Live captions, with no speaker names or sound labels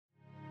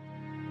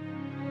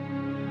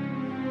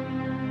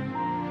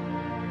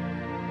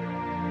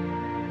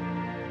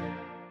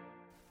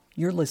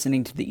You're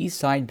listening to the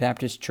Eastside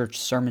Baptist Church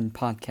Sermon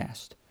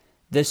Podcast.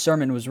 This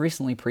sermon was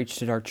recently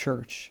preached at our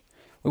church.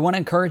 We want to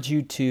encourage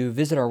you to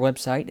visit our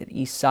website at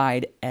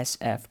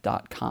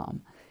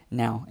eastsidesf.com.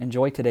 Now,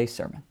 enjoy today's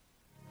sermon.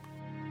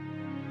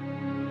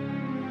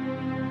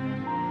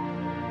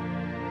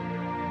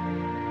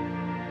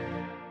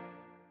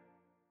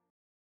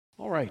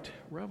 All right,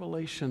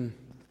 Revelation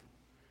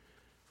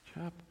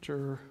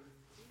chapter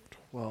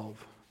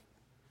 12.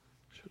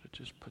 Should have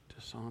just put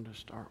this on to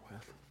start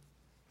with.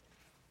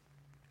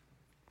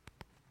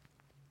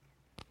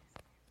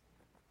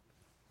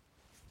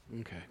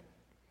 Okay.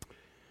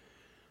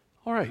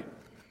 All right,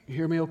 you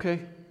hear me okay?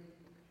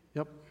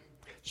 Yep.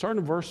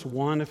 Starting in verse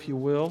 1, if you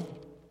will,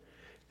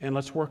 and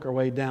let's work our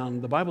way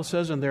down. The Bible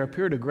says, "And there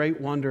appeared a great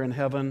wonder in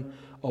heaven,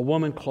 a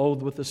woman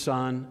clothed with the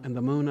sun, and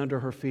the moon under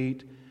her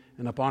feet,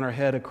 and upon her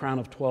head a crown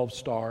of 12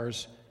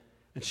 stars.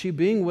 And she,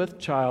 being with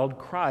child,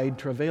 cried,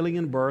 travailing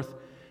in birth,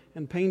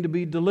 and pain to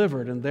be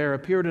delivered. And there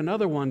appeared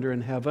another wonder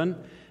in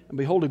heaven, and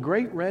behold, a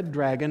great red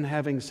dragon,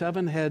 having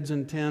 7 heads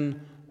and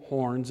 10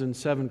 horns, and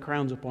 7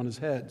 crowns upon his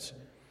heads.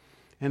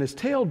 And his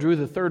tail drew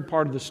the third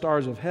part of the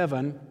stars of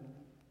heaven,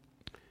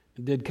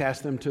 and did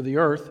cast them to the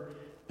earth.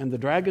 And the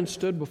dragon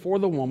stood before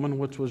the woman,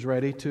 which was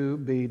ready to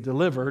be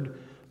delivered,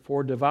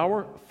 to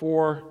devour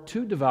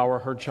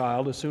her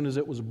child as soon as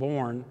it was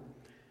born.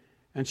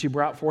 And she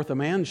brought forth a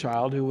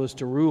man-child, who was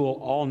to rule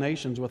all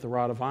nations with a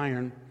rod of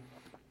iron.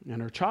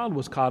 And her child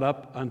was caught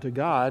up unto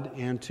God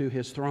and to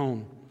his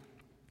throne.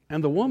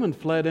 And the woman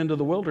fled into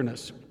the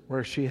wilderness,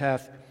 where she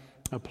hath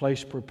a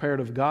place prepared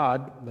of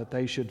God, that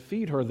they should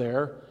feed her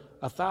there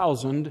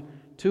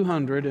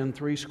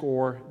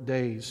 1,260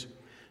 days."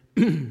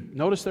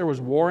 Notice there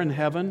was war in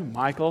heaven.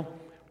 Michael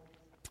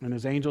and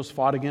his angels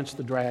fought against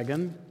the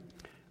dragon,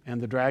 and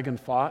the dragon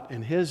fought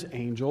and his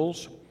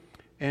angels,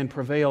 and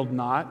prevailed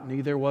not,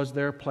 neither was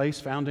their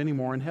place found any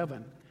more in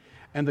heaven.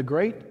 And the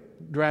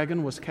great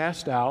dragon was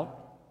cast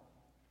out,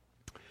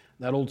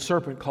 that old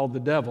serpent called the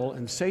devil,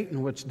 and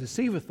Satan, which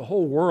deceiveth the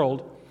whole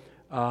world.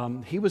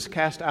 He was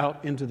cast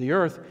out into the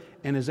earth,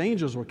 and his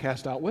angels were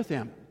cast out with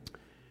him.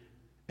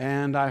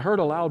 And I heard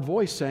a loud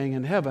voice saying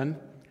in heaven,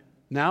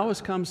 "Now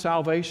is come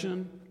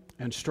salvation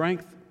and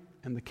strength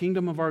and the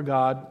kingdom of our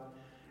God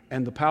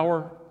and the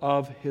power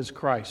of his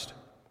Christ.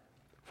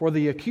 For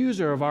the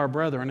accuser of our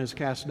brethren is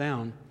cast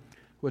down,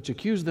 which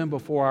accused them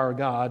before our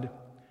God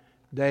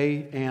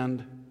day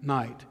and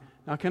night."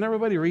 Now, can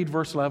everybody read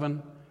verse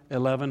 11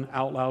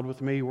 out loud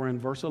with me? We're in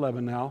verse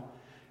 11 now.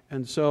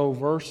 And so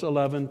verse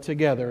 11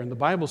 together. And the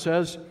Bible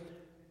says,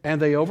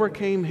 "And they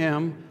overcame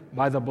him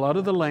by the blood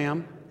of the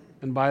Lamb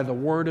and by the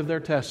word of their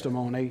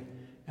testimony,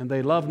 and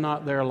they loved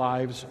not their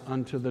lives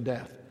unto the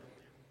death."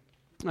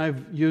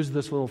 I've used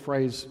this little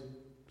phrase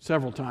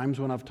several times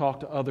when I've talked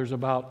to others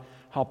about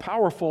how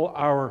powerful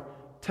our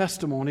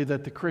testimony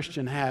that the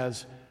Christian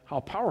has,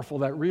 how powerful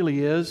that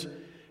really is.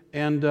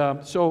 And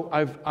so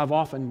I've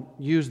often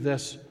used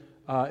this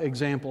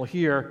example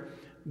here.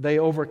 They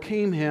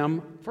overcame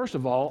him, first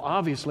of all,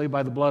 obviously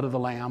by the blood of the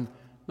Lamb.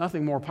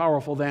 Nothing more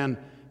powerful than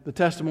the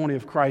testimony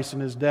of Christ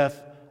and his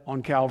death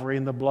on Calvary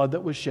and the blood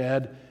that was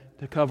shed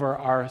to cover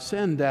our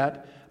sin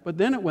debt. But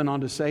then it went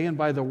on to say, "and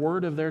by the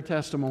word of their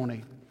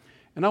testimony."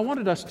 And I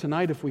wanted us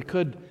tonight, if we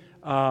could,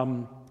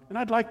 and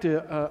I'd like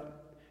to,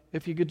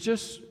 if you could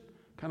just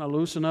kind of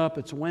loosen up.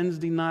 It's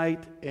Wednesday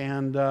night,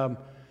 and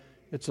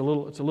it's a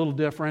little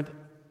different.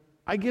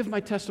 I give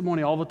my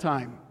testimony all the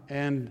time,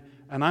 and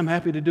I'm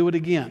happy to do it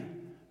again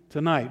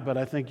tonight, but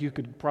I think you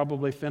could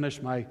probably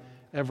finish my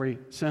every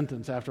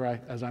sentence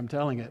as I'm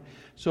telling it.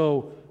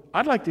 So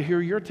I'd like to hear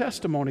your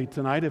testimony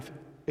tonight,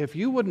 if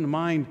you wouldn't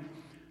mind,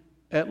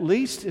 at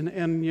least,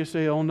 and you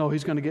say, "Oh no,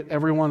 he's going to get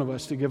every one of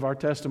us to give our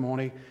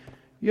testimony."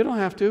 You don't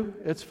have to.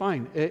 It's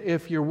fine.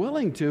 If you're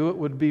willing to, it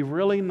would be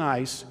really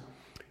nice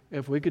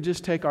if we could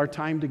just take our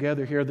time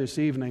together here this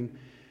evening.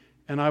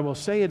 And I will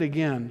say it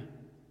again,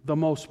 the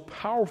most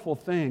powerful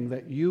thing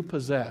that you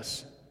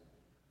possess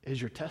is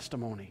your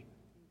testimony.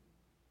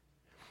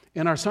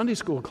 In our Sunday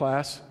school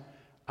class,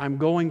 I'm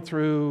going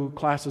through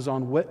classes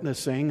on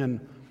witnessing,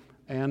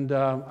 and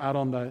out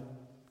on the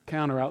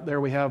counter out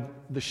there we have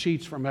the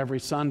sheets from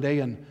every Sunday,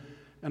 and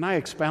I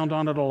expound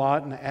on it a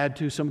lot and add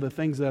to some of the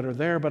things that are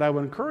there. But I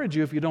would encourage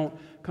you, if you don't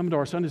come to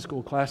our Sunday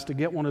school class, to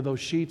get one of those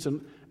sheets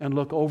and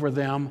look over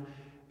them.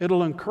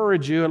 It'll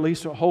encourage you, at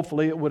least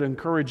hopefully it would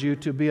encourage you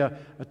to be a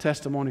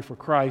testimony for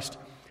Christ.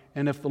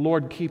 And if the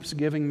Lord keeps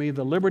giving me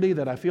the liberty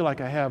that I feel like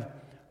I have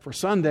for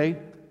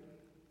Sunday,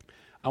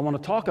 I want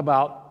to talk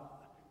about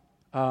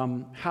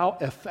how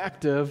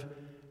effective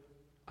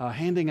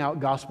handing out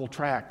gospel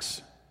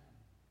tracts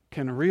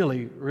can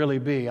really, really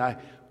be.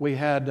 We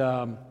had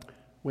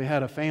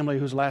a family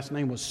whose last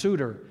name was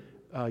Suter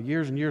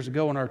years and years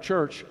ago in our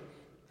church,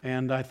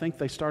 and I think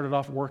they started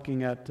off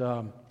working at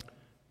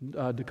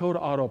Dakota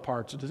Auto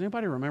Parts. Does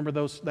anybody remember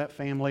that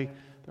family?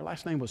 Their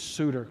last name was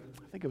Suter.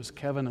 I think it was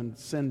Kevin and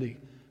Cindy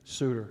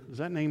Suter. Does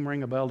that name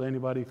ring a bell to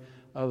anybody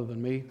other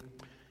than me?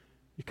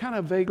 You kind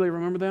of vaguely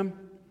remember them?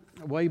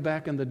 Way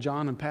back in the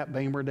John and Pat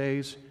Bamer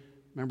days.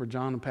 Remember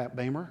John and Pat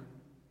Bamer?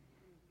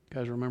 You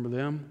guys remember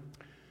them?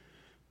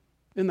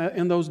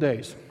 In those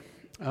days.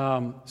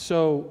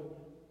 So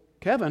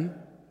Kevin,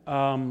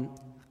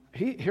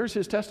 here's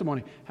his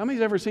testimony. How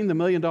many's ever seen the $1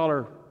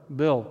 million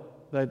bill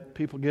that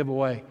people give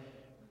away?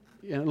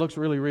 And it looks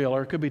really real,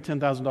 or it could be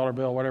 $10,000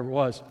 bill, whatever it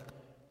was.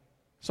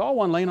 Saw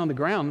one laying on the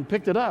ground and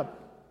picked it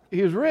up.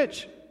 He was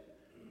rich.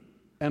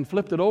 And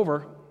flipped it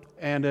over,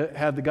 and it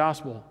had the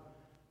gospel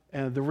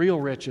and the real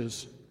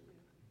riches.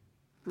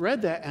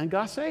 Read that and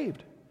got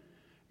saved.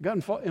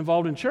 Got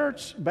involved in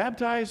church,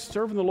 baptized,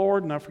 serving the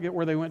Lord, and I forget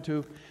where they went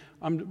to.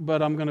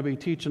 But I'm going to be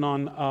teaching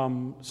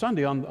on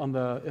Sunday on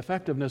the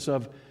effectiveness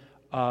of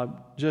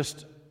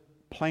just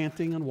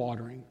planting and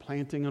watering.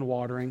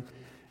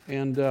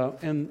 And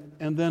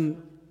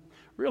then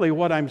really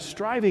what I'm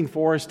striving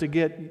for is to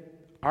get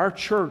our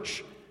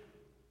church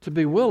to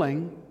be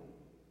willing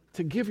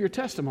to give your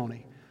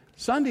testimony.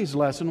 Sunday's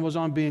lesson was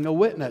on being a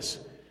witness,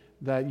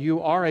 that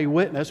you are a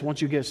witness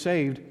once you get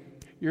saved.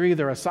 You're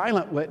either a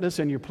silent witness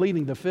and you're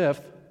pleading the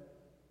fifth,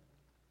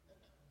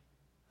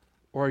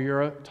 or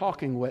you're a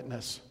talking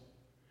witness.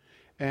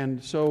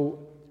 And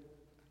so,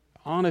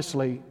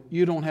 honestly,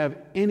 you don't have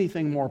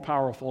anything more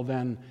powerful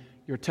than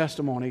your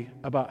testimony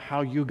about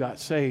how you got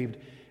saved.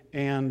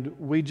 And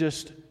we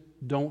just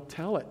don't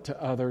tell it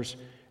to others.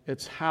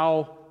 It's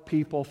how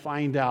people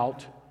find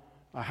out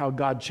how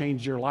God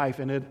changed your life,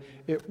 and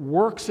it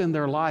works in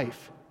their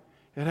life.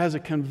 It has a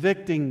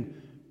convicting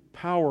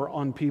power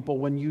on people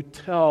when you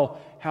tell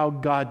how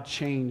God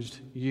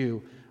changed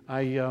you.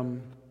 I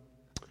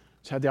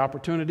just had the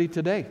opportunity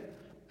today.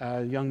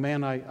 A young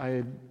man,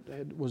 I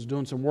was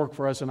doing some work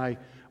for us, and I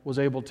was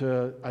able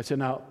to, I said,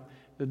 now,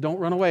 don't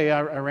run away.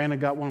 I ran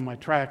and got one of my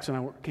tracts, and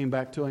I came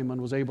back to him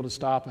and was able to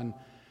stop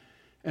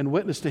and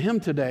witness to him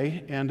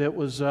today. And it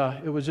was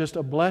just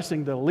a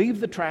blessing to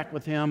leave the tract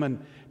with him,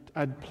 and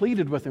I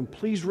pleaded with him,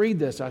 please read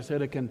this. I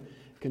said, it can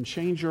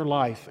change your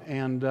life,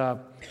 and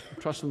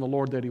trust in the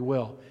Lord that He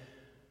will.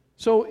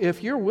 So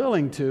if you're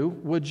willing to,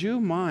 would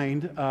you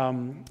mind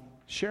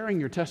sharing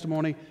your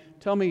testimony?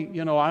 Tell me,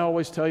 I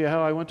always tell you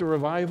how I went to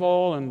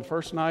revival, and the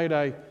first night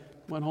I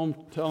went home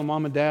telling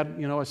Mom and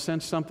Dad, I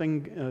sensed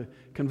something,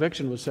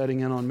 conviction was setting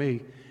in on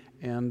me.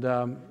 And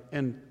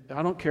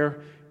I don't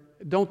care.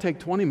 Don't take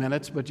 20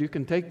 minutes, but you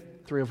can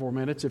take 3 or 4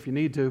 minutes if you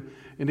need to.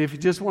 And if you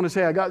just want to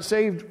say, I got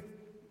saved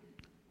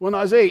when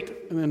I was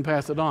 8, and then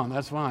pass it on,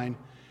 that's fine.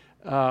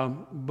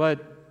 But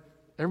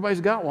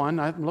everybody's got one.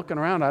 I'm looking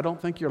around. I don't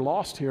think you're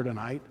lost here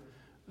tonight.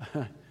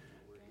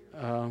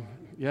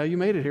 Yeah, you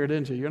made it here,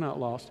 didn't you? You're not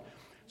lost.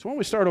 So why don't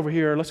we start over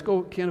here? Let's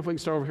go, Ken, if we can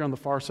start over here on the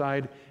far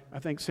side. I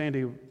think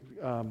Sandy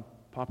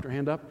popped her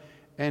hand up.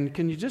 And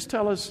can you just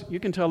tell us,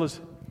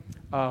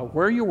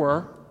 where you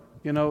were,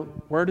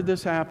 where did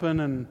this happen?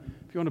 And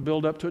if you want to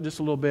build up to it just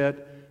a little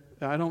bit,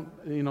 I don't,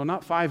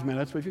 not 5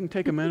 minutes, but if you can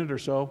take a minute or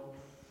so.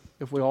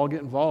 If we all get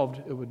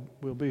involved,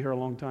 we'll be here a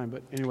long time.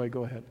 But anyway,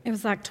 go ahead. It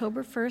was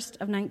October 1st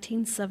of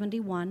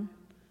 1971.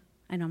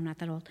 I know I'm not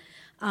that old.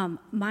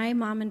 My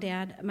mom and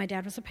dad, my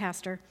dad was a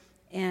pastor,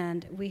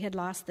 and we had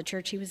lost the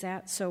church he was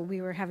at, so we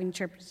were having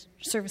church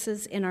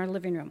services in our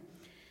living room.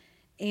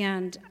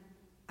 And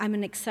I'm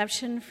an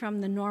exception from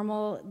the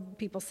normal,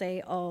 people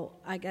say, oh,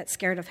 I got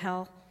scared of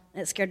hell.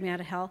 It scared me out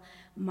of hell.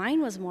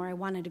 Mine was more, I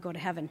wanted to go to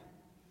heaven.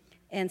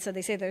 And so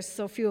they say there's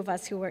so few of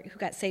us who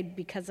got saved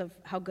because of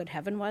how good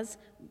heaven was,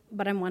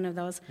 but I'm one of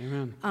those.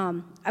 Amen.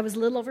 I was a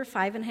little over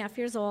 5.5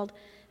 years old,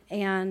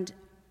 and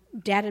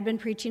Dad had been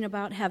preaching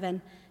about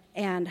heaven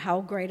and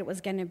how great it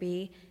was going to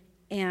be.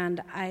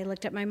 And I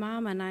looked at my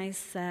mom and I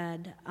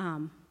said,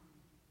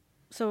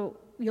 so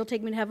you'll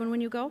take me to heaven when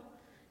you go?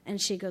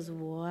 And she goes,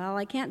 well,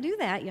 I can't do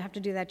that. You have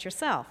to do that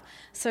yourself.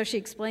 So she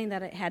explained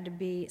that it had to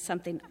be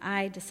something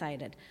I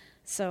decided.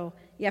 So,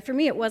 yeah, for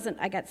me it wasn't,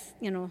 I got,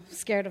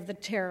 scared of the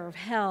terror of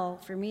hell.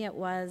 For me it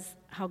was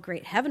how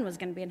great heaven was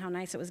going to be and how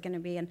nice it was going to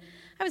be. And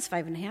I was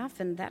 5.5,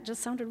 and that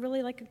just sounded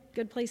really like a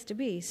good place to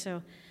be.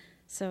 So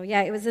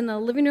yeah, it was in the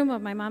living room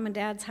of my mom and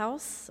dad's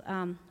house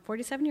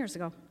 47 years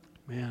ago.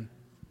 Man,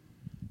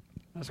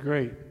 that's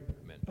great.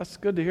 That's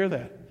good to hear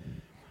that.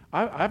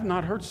 I've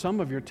not heard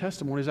some of your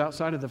testimonies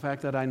outside of the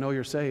fact that I know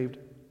you're saved.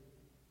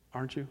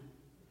 Aren't you?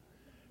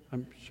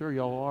 I'm sure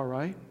y'all are,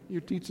 right?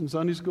 You're teaching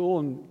Sunday school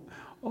and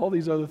all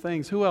these other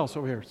things. Who else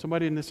over here?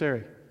 Somebody in this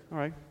area. All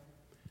right.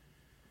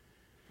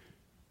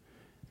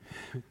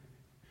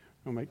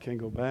 I'll make Ken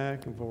go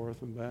back and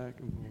forth and back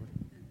and forth.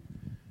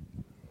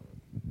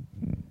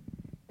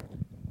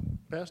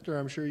 Pastor,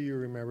 I'm sure you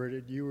remembered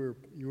it. You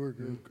were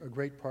a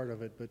great part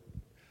of it. But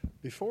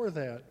before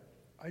that,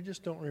 I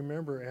just don't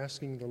remember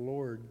asking the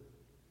Lord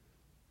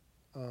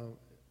to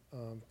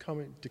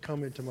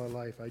come into my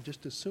life. I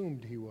just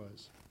assumed He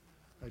was.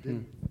 I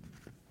didn't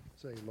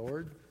say,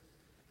 Lord,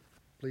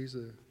 please,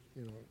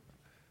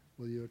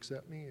 will you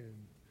accept me? And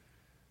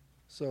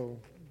so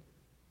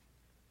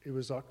it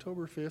was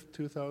October 5th,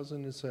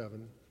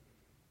 2007.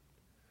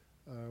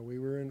 We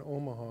were in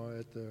Omaha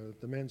at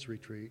the men's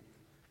retreat.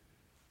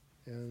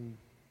 And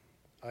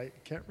I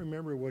can't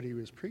remember what he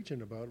was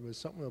preaching about. It was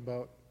something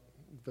about,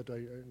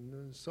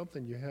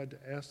 something you had to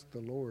ask the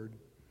Lord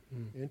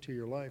into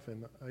your life.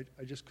 And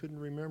I just couldn't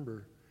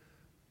remember.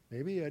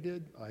 Maybe I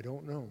did. I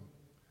don't know.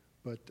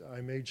 But I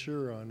made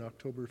sure on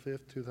October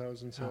 5th,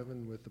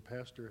 2007, with the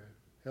pastor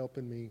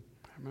helping me.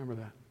 I remember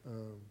that.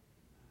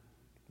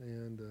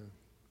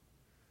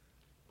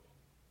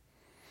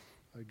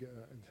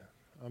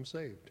 I'm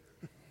saved.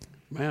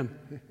 Man.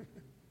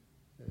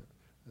 Yeah,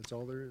 that's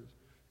all there is.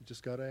 You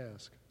just got to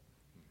ask.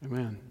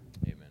 Amen.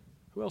 Amen.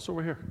 Who else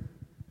over here?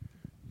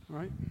 All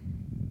right.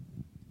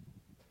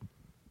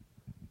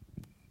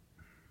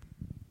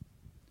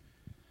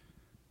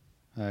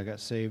 I got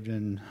saved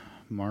in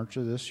March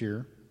of this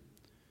year.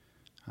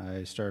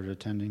 I started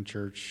attending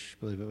church, I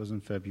believe it was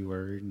in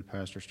February, and the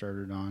pastor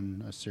started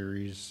on a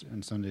series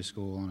in Sunday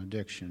school on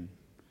addiction,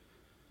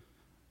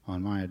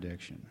 on my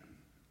addiction.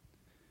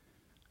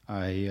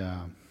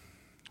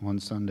 One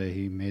Sunday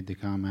he made the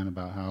comment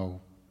about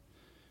how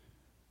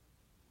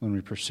when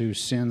we pursue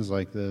sins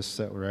like this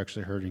that we're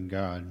actually hurting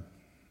God,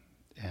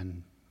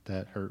 and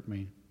that hurt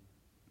me.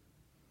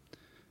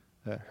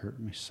 That hurt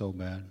me so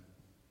bad.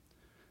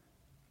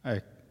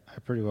 I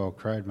pretty well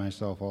cried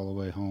myself all the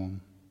way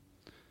home.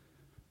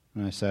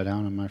 And I sat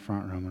down in my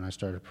front room and I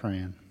started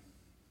praying.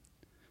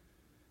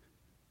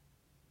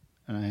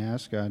 And I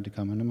asked God to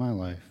come into my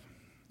life.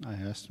 I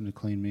asked Him to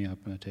clean me up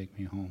and to take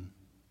me home.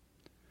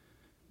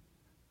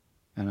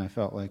 And I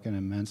felt like an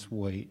immense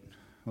weight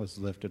was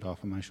lifted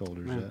off of my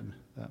shoulders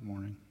that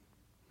morning.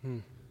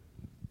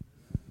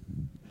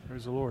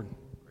 Praise the Lord.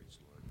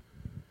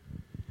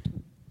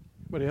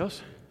 Anybody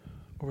else?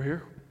 Over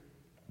here?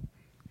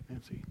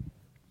 Nancy.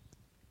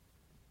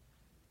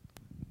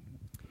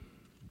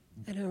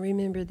 I don't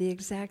remember the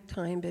exact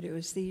time, but it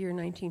was the year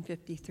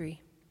 1953.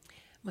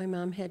 My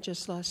mom had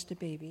just lost a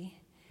baby,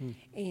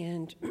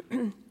 and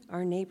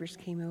our neighbors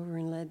came over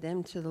and led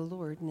them to the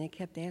Lord, and they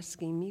kept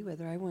asking me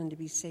whether I wanted to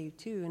be saved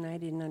too, and I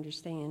didn't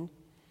understand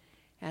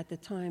at the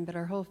time, but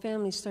our whole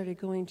family started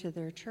going to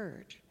their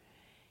church,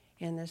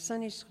 and the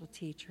Sunday school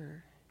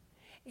teacher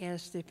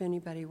asked if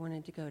anybody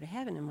wanted to go to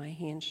heaven, and my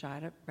hand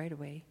shot up right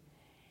away,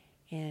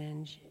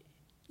 and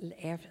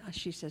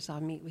she says,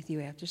 I'll meet with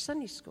you after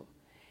Sunday school.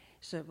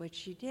 So what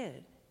she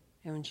did,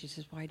 and when she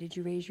says, why did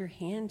you raise your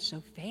hand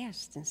so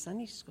fast in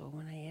Sunday school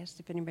when I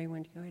asked if anybody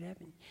wanted to go to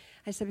heaven?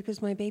 I said,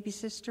 because my baby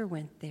sister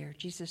went there.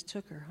 Jesus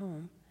took her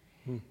home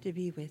to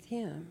be with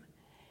Him,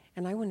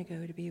 and I want to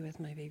go to be with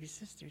my baby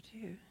sister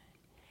too.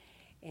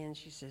 And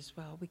she says,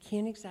 well, we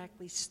can't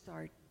exactly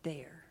start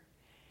there.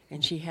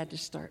 And she had to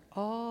start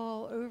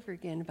all over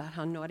again about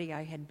how naughty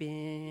I had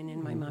been,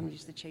 and my mom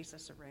used to chase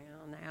us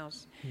around the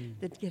house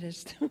to get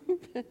us to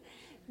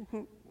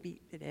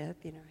beat to death,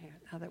 you know,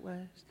 how that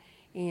was.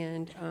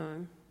 And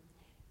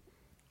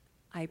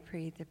I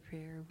prayed the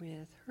prayer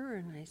with her,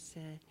 and I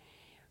said,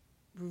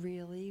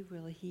 really,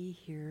 will He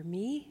hear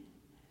me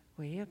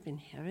way up in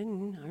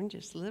heaven? I'm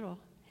just little.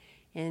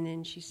 And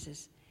then she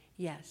says,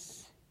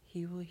 yes,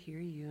 He will hear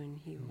you, and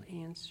He will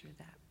answer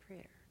that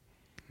prayer.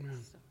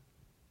 So,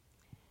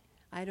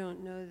 I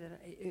don't know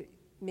that it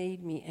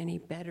made me any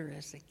better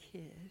as a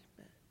kid,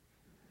 but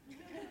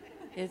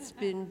it's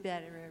been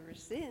better ever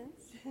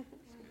since.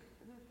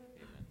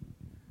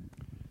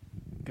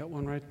 Got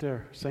one right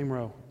there. Same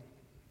row.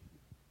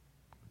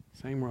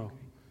 Same row.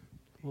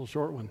 A little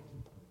short one.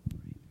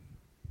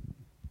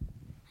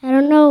 I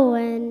don't know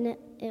when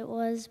it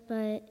was,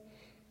 but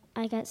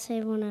I got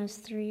saved when I was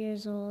 3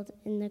 years old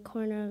in the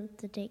corner of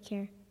the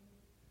daycare.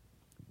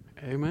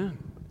 Amen.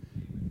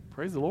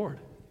 Praise the Lord.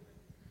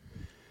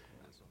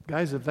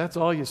 Guys, if that's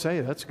all you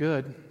say, that's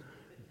good.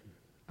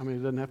 I mean, it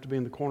doesn't have to be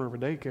in the corner of a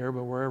daycare,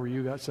 but wherever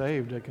you got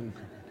saved, it can.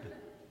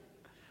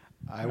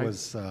 I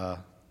was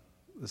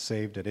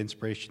saved at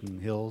Inspiration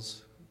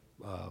Hills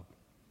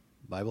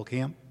Bible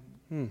Camp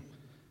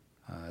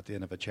at the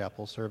end of a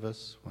chapel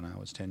service when I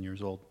was 10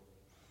 years old.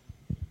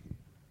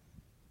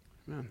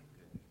 Amen.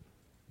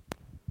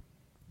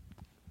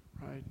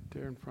 Right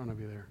there in front of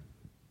you there.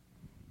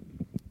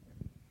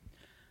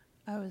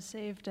 I was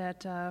saved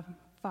at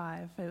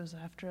 5. It was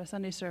after a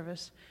Sunday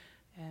service,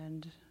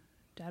 and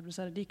Dad was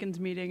at a deacon's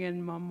meeting,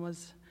 and Mom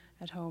was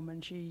at home,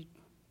 and she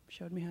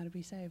showed me how to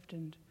be saved,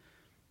 and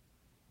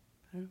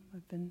I don't know,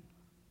 I've been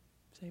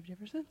saved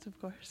ever since, of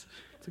course.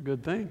 It's a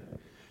good thing.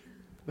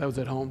 That was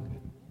at home.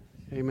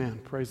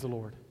 Amen. Praise the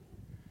Lord.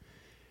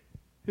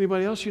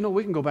 Anybody else? You know,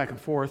 we can go back and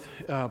forth.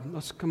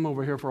 Let's come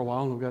over here for a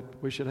while.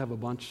 We should have a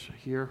bunch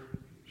here,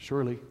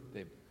 surely.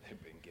 They've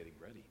been getting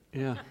ready.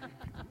 Yeah.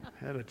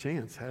 Had a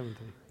chance, haven't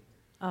they?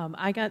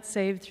 I got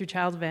saved through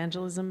child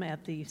evangelism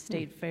at the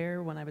state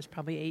fair when I was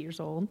probably 8 years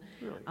old.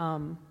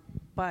 Really?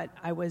 But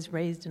I was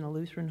raised in a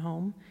Lutheran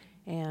home,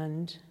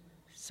 and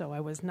so I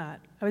was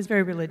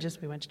very religious.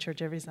 We went to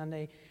church every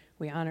Sunday.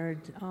 We honored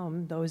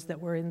those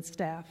that were in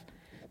staff.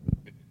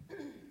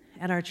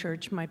 At our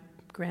church, my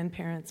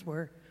grandparents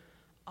were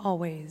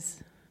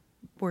always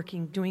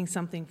working, doing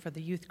something for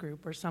the youth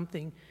group or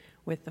something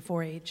with the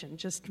 4-H and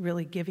just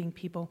really giving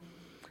people.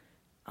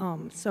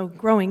 So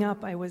growing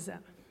up, I was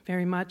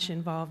very much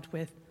involved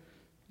with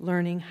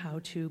learning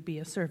how to be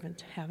a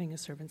servant, having a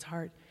servant's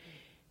heart.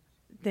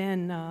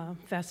 Then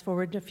fast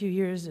forward a few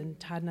years, and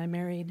Todd and I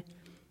married,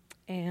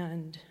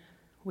 and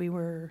we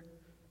were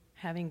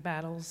having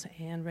battles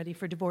and ready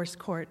for divorce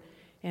court,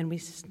 and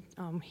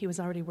he was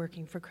already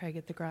working for Craig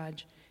at the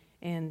garage,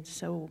 and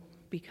so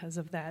because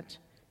of that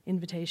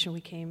invitation,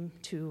 we came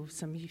to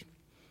some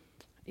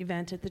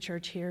event at the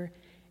church here,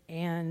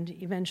 and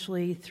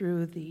eventually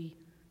through the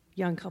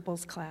young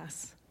couples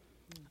class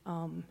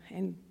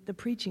and the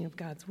preaching of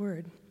God's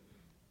word,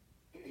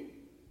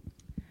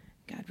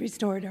 God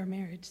restored our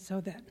marriage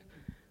so that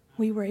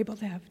we were able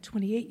to have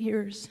 28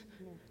 years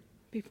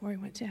before I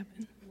went to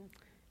heaven.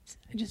 So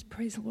I just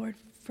praise the Lord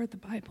for the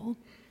Bible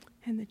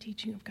and the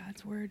teaching of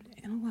God's word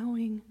and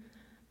allowing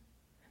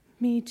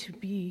me to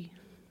be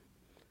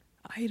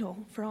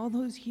idle for all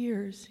those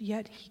years,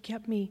 yet he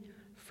kept me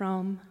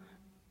from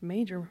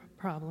major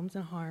problems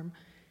and harm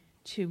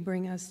to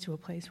bring us to a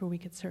place where we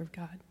could serve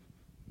God.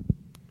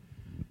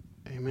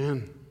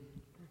 Amen.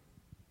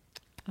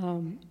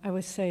 I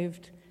was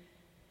saved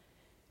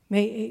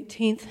May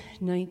 18th,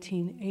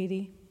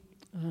 1980,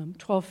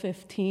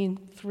 1215,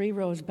 3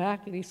 rows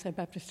back at Eastside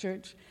Baptist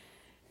Church.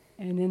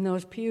 And in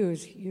those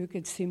pews, you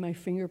could see my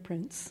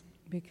fingerprints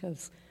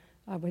because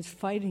I was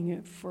fighting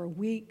it for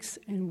weeks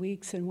and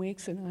weeks and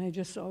weeks. And I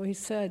just always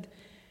said,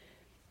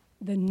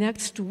 the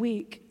next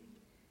week,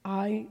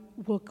 I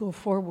will go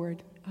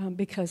forward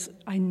because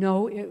I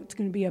know it's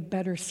going to be a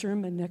better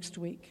sermon next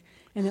week.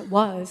 And it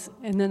was.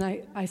 And then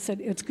I said,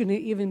 it's going to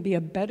even be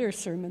a better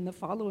sermon the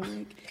following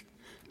week.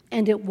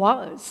 And it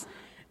was.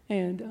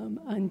 And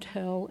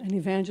until an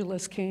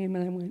evangelist came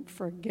and I went,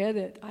 forget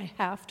it. I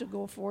have to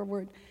go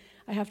forward.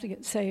 I have to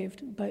get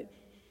saved. But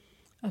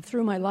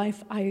through my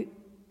life,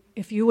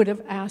 if you would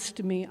have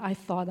asked me, I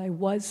thought I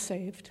was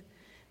saved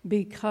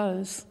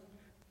because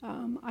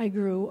I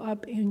grew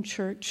up in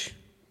church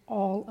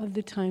all of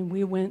the time.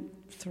 We went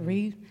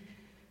 3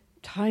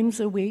 times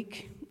a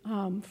week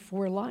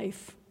for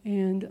life.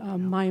 And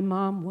my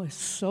mom was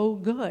so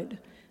good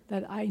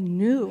that I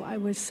knew I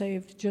was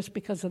saved just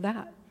because of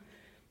that.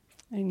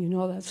 And you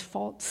know that's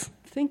false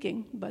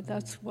thinking, but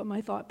that's what my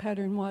thought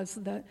pattern was,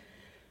 that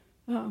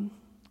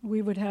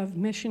we would have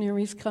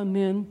missionaries come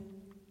in.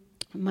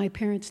 My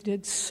parents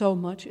did so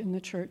much in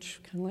the church,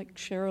 kind of like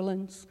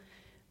Sherilyn's.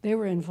 They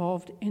were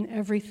involved in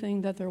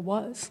everything that there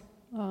was.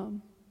 There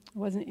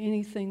wasn't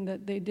anything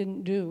that they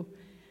didn't do.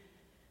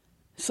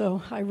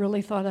 So I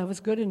really thought I was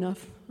good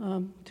enough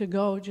to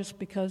go just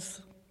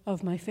because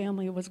of my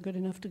family. It was good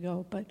enough to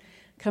go. But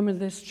coming to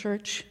this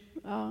church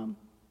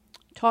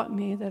taught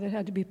me that it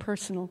had to be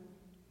personal.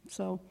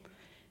 So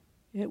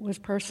it was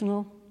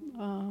personal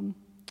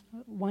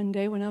one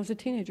day when I was a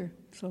teenager.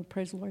 So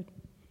praise the Lord.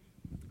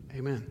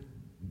 Amen.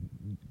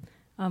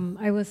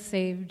 I was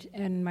saved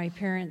in my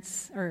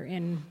parents, or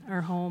in our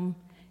home,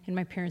 in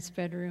my parents'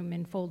 bedroom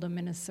in Fulda,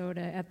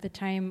 Minnesota. At the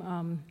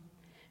time,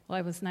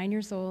 I was 9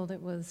 years old.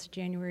 It was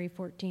January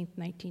 14th,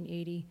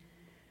 1980.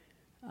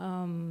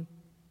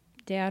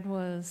 Dad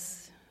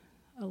was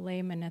a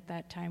layman at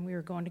that time. We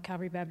were going to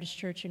Calvary Baptist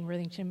Church in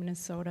Worthington,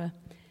 Minnesota.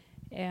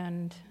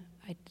 And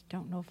I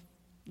don't know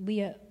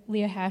if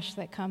Leah Hash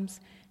that comes,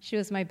 she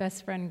was my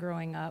best friend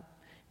growing up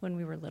when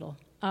we were little.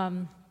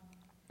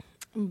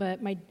 But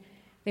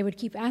they would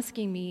keep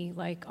asking me,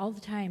 like, all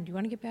the time, do you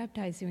want to get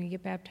baptized? Do you want to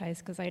get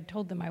baptized? Because I had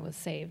told them I was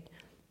saved.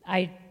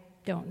 I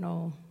don't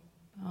know,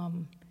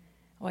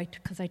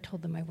 because I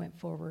told them I went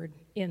forward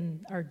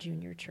in our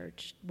junior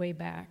church way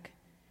back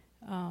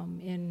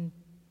in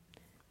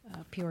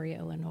Peoria,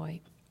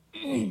 Illinois.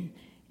 And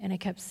I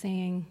kept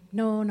saying,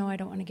 no, I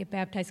don't want to get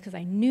baptized, because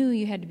I knew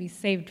you had to be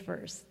saved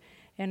first.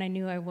 And I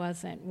knew I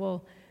wasn't.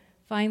 Well,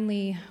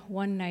 finally,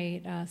 one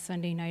night,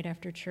 Sunday night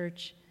after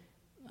church,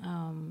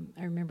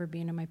 I remember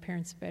being in my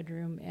parents'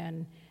 bedroom,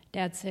 and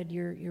Dad said,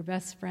 your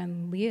best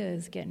friend Leah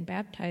is getting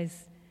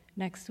baptized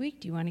next week.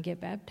 Do you want to get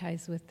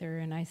baptized with her?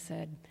 And I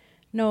said,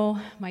 no,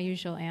 my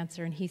usual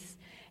answer.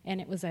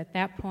 And it was at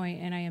that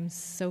point, and I am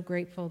so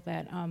grateful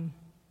that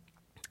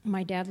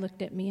my dad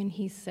looked at me and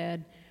he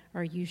said,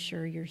 are you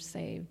sure you're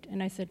saved?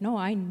 And I said, no,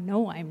 I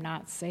know I'm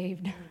not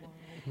saved.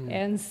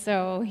 And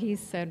so he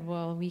said,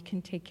 well, we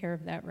can take care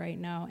of that right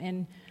now.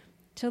 And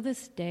till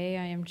this day,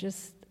 I am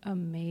just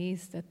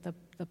amazed at the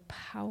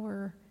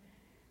power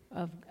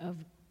of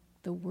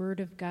the Word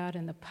of God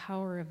and the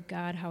power of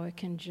God, how it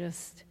can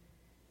just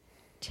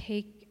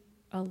take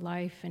a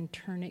life and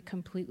turn it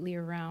completely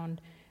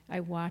around. I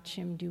watch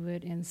him do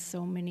it in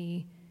so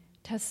many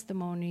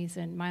testimonies,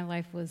 and my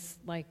life was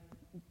like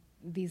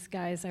these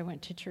guys. I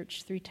went to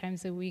church 3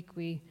 times a week.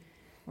 We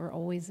were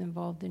always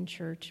involved in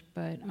church,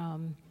 but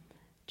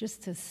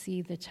just to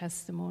see the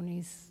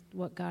testimonies,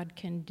 what God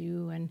can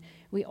do, and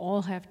we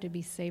all have to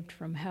be saved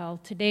from hell.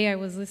 Today I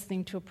was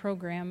listening to a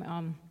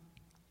program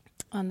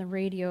on the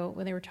radio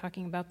where they were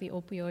talking about the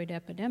opioid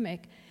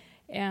epidemic,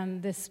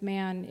 and this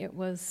man,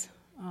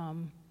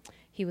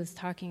 he was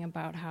talking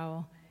about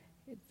how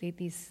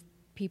these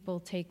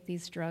people take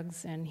these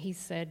drugs, and he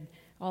said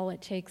all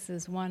it takes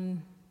is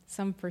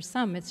for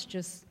some it's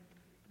just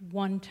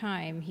one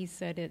time. He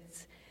said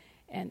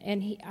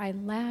I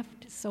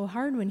laughed so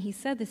hard when he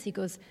said this. He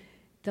goes,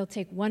 they'll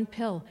take one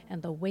pill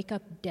and they'll wake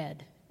up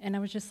dead. And I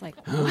was just like,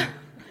 what?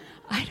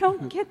 I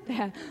don't get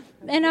that.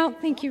 And I don't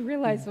think you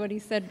realized what he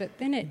said, but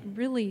then it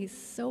really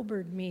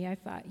sobered me. I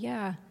thought,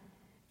 yeah,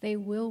 they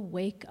will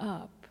wake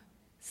up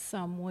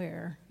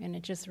somewhere. And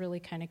it just really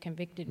kind of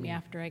convicted me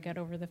after I got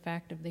over the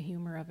fact of the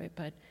humor of it.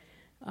 But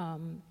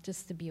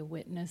just to be a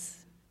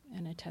witness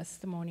and a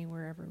testimony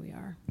wherever we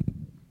are.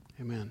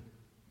 Amen.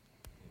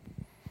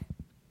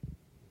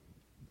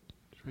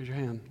 Just raise your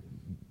hand.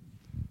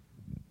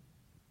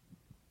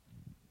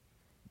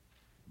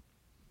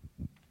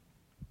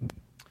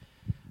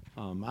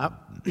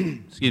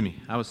 Excuse me.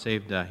 I was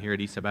saved here at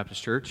Eastside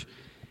Baptist Church.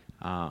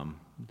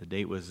 The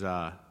date was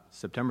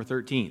September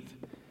 13th,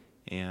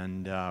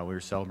 and we were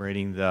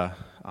celebrating the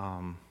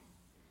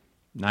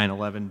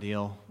 9/11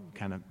 deal,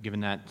 kind of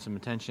giving that some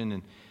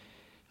attention.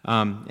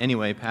 And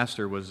anyway,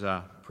 Pastor was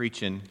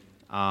preaching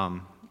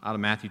out of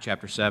Matthew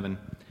chapter 7,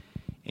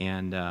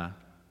 and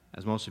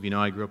as most of you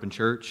know, I grew up in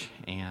church,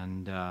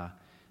 and I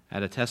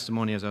had a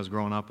testimony as I was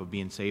growing up of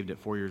being saved at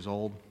 4 years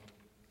old,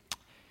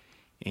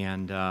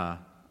 and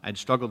I'd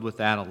struggled with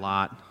that a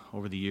lot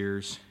over the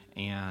years,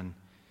 and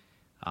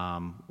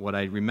what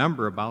I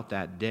remember about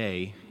that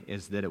day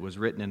is that it was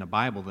written in a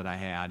Bible that I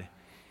had,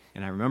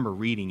 and I remember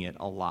reading it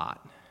a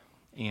lot.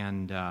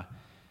 And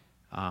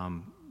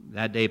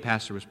that day,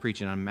 Pastor was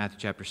preaching on Matthew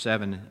chapter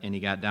 7, and he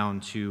got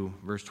down to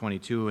verse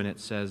 22, and it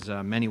says,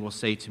 "Many will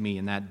say to me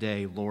in that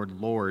day, Lord,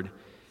 Lord,"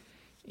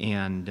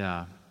 and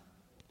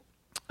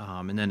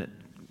then it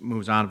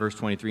moves on to verse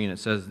 23, and it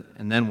says,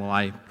 "And then will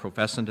I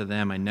profess unto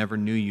them, I never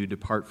knew you,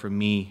 depart from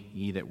me,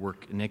 ye that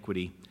work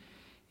iniquity."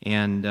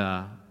 And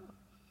for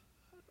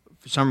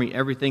some reason,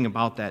 everything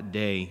about that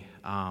day,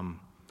 from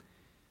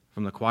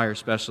the choir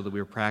special that we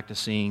were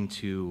practicing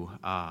to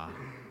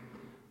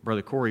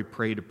Brother Corey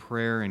prayed a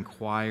prayer in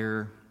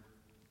choir,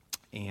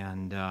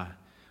 and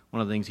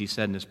one of the things he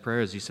said in his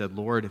prayer is he said,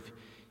 "Lord,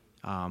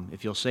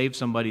 if you'll save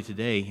somebody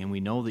today, and we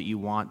know that you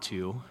want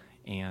to,"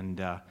 and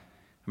I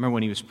remember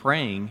when he was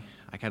praying,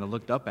 I kind of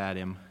looked up at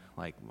him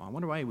like, well, I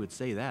wonder why he would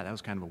say that. That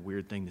was kind of a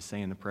weird thing to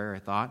say in the prayer, I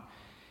thought.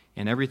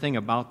 And everything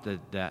about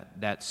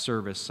that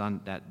service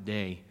on that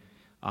day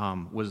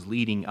was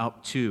leading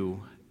up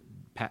to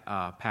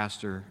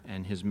Pastor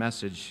and his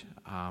message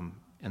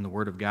and the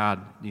Word of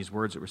God. These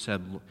words that were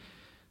said,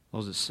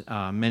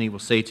 "Many will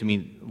say to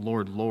me,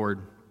 Lord,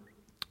 Lord."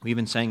 We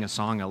even sang a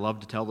song, "I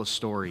love to tell the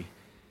story."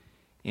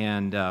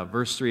 And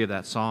verse 3 of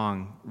that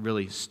song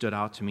really stood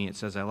out to me. It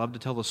says, "I love to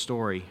tell the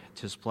story.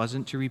 'Tis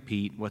pleasant to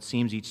repeat what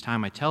seems each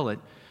time I tell it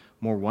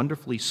more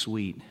wonderfully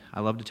sweet. I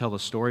love to tell the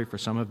story, for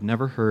some have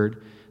never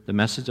heard the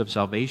message of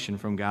salvation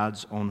from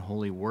God's own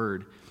holy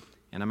word."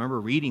 And I remember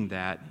reading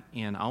that,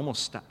 and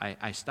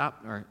I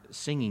stopped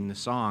singing the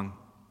song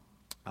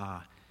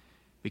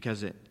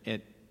because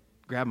it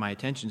grabbed my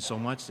attention so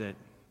much that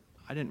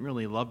I didn't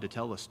really love to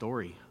tell the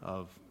story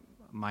of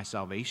my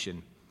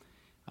salvation.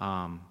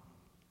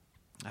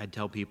 I'd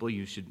tell people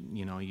you should,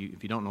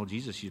 if you don't know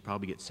Jesus, you should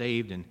probably get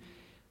saved.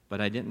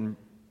 But I didn't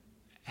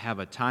have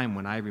a time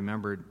when I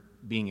remembered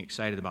being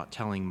excited about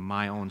telling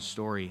my own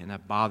story, and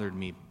that bothered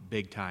me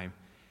big time.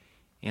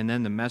 And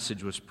then the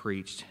message was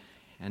preached,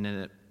 and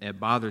then it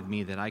bothered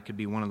me that I could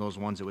be one of those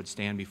ones that would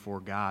stand before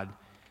God,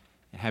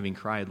 having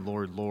cried,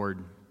 "Lord,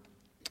 Lord."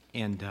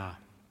 And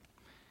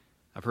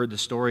I've heard the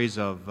stories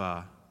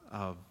of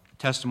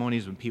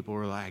testimonies when people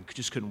were like, "I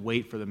just couldn't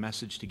wait for the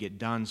message to get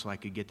done so I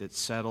could get it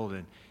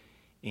settled."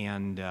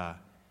 And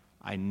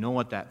I know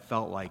what that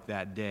felt like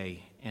that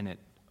day, and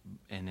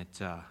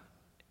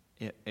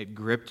it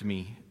gripped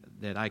me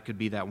that I could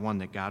be that one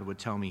that God would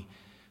tell me,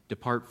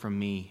 "Depart from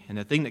me." And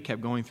the thing that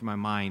kept going through my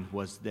mind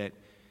was that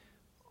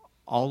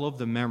all of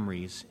the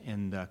memories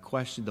and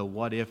the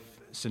what if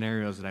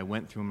scenarios that I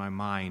went through in my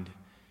mind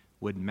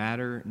would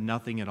matter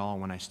nothing at all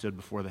when I stood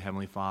before the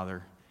Heavenly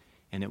Father.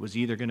 And it was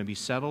either going to be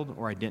settled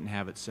or I didn't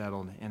have it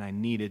settled, and I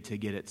needed to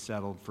get it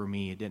settled for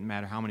me. It didn't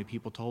matter how many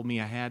people told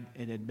me it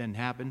had been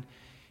happened.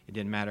 It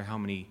didn't matter how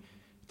many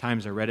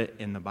times I read it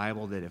in the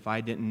Bible, that if I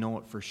didn't know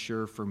it for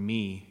sure for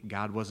me,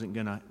 God wasn't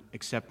going to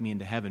accept me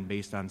into heaven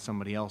based on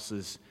somebody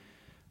else's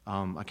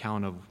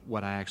account of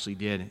what I actually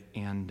did.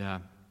 And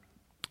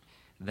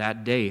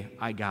that day,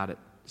 I got it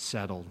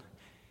settled.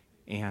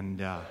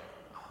 And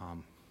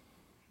I'm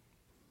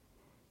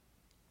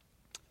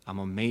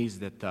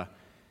amazed at the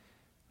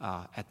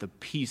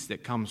peace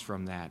that comes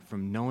from that,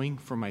 from knowing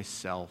for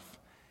myself.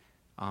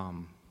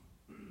 The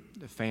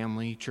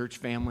family, church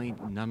family,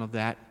 none of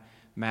that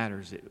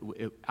matters.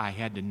 I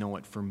had to know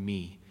it for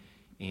me.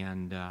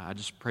 And I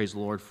just praise the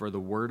Lord for the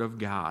Word of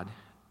God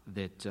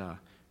that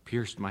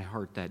pierced my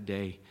heart that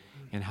day,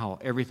 and how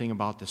everything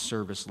about the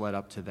service led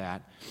up to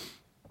that.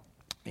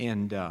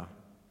 And I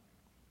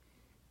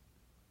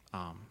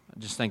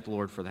just thank the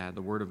Lord for that,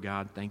 the Word of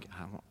God. Thank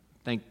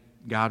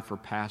God for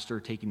Pastor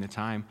taking the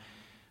time. I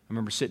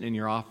remember sitting in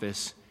your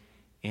office,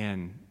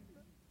 and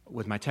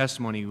with my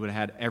testimony, you would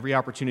have had every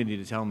opportunity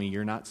to tell me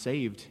you're not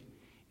saved.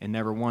 And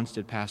never once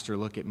did Pastor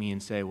look at me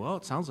and say, "Well,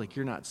 it sounds like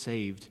you're not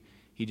saved."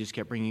 He just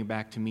kept bringing it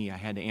back to me. I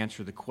had to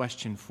answer the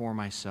question for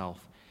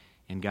myself.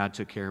 and God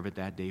took care of it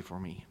that day for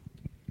me.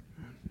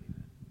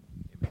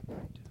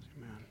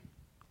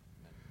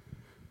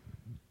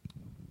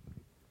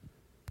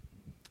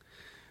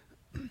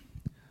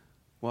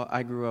 Well,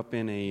 I grew up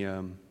in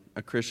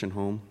a Christian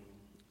home,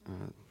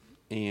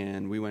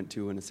 and we went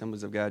to an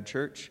Assemblies of God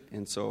church.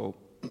 And so,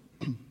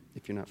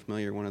 if you're not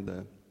familiar, one of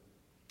the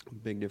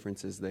big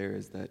differences there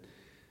is that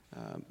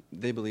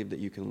they believe that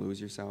you can lose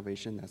your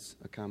salvation. That's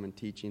a common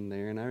teaching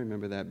there, and I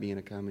remember that being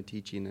a common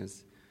teaching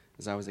as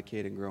I was a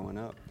kid and growing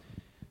up.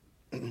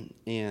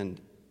 And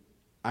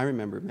I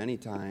remember many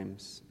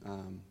times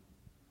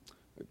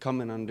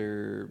coming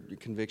under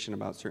conviction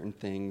about certain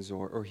things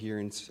or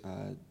hearing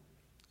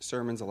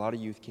sermons, a lot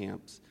of youth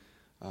camps,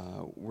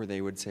 where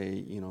they would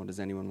say, does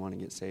anyone want to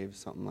get saved,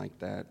 something like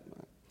that.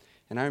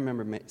 And I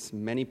remember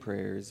many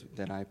prayers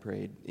that I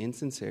prayed in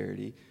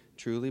sincerity,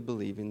 truly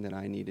believing that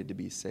I needed to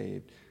be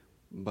saved,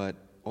 but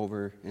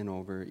over and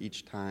over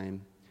each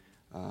time,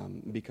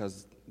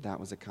 because that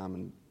was a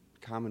common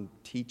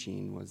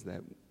teaching, was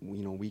that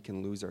we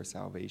can lose our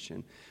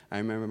salvation. I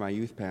remember my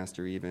youth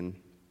pastor even,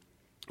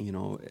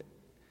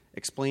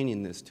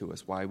 explaining this to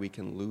us, why we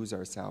can lose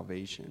our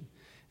salvation.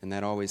 And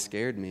that always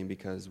scared me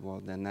because,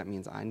 well, then that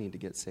means I need to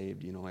get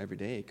saved, every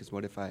day. Because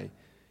what if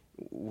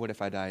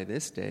I die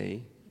this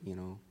day,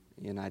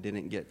 and I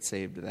didn't get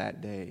saved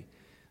that day?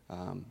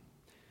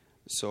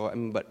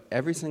 But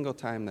every single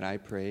time that I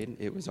prayed,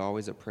 it was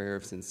always a prayer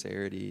of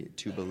sincerity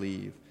to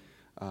believe.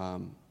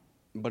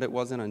 But it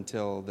wasn't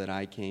until that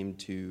I came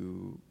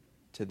to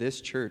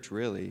this church,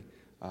 really,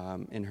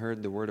 and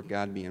heard the Word of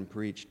God being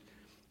preached,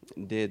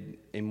 did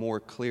a more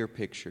clear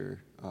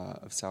picture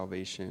of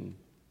salvation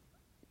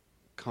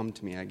come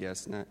to me, I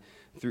guess, not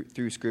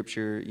through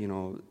Scripture,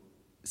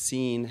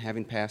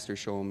 having pastors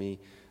show me,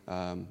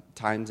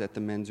 times at the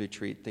men's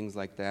retreat, things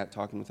like that,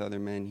 talking with other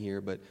men here,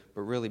 but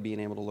really being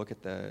able to look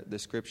at the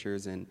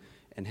Scriptures and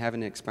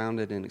having it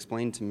expounded and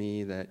explained to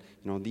me that,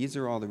 these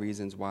are all the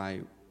reasons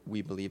why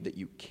we believe that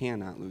you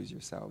cannot lose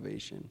your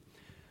salvation.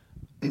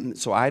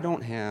 So I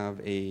don't have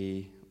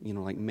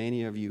like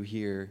many of you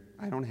here,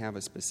 I don't have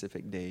a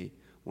specific day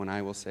when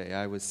I will say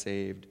I was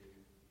saved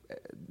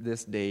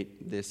this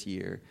date, this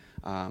year.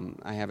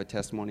 I have a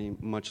testimony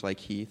much like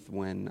Heath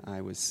when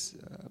I was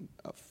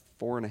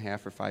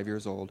 4.5 or 5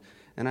 years old,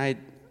 and I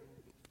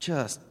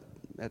just,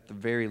 at the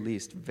very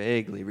least,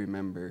 vaguely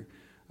remember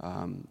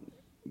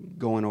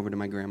going over to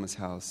my grandma's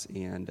house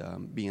and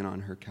being on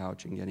her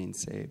couch and getting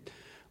saved.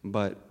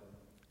 But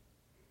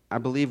I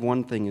believe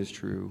one thing is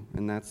true,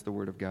 and that's the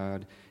Word of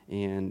God.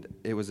 And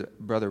it was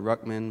Brother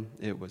Ruckman,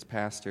 it was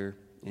Pastor,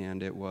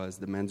 and it was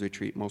the men's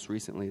retreat, most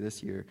recently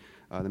this year,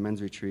 the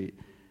men's retreat.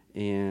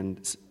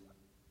 And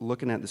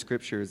looking at the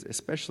Scriptures,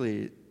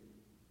 especially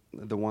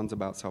the ones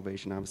about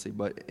salvation, obviously,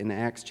 but in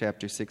Acts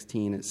chapter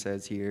 16, it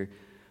says here,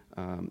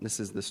 this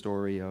is the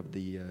story of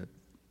the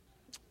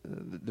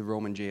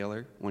Roman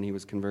jailer when he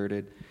was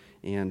converted.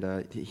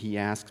 And he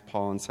asked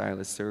Paul and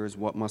Silas, "Sirs,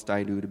 what must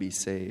I do to be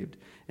saved?"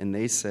 And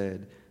they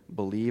said,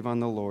 "Believe on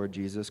the Lord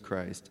Jesus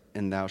Christ,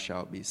 and thou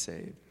shalt be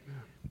saved." Yeah.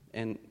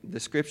 And the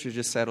Scripture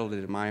just settled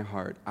it in my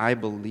heart. I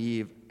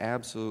believe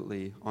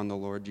absolutely on the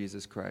Lord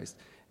Jesus Christ.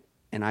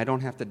 And I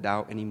don't have to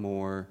doubt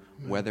anymore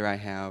whether I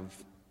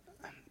have,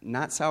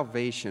 not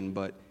salvation,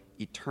 but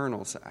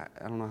eternal.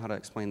 I don't know how to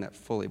explain that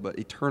fully, but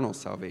eternal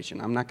salvation.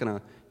 I'm not going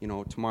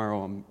to,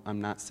 tomorrow I'm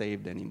not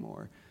saved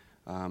anymore.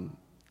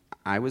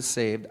 I was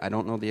saved. I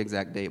don't know the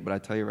exact date, but I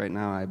tell you right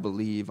now, I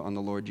believe on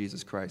the Lord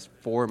Jesus Christ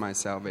for my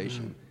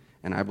salvation. Amen.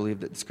 And I believe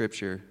that the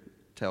Scripture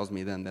tells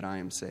me then that I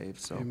am saved.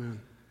 So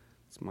Amen.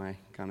 It's my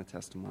kind of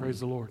testimony.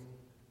 Praise the Lord.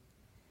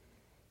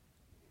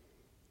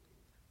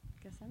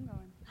 Guess I'm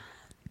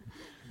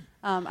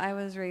going. I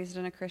was raised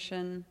in a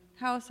Christian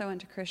house. I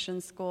went to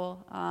Christian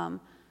school.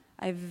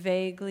 I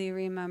vaguely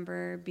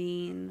remember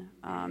being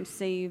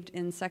saved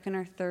in 2nd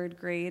or 3rd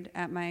grade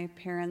at my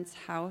parents'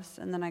 house,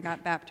 and then I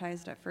got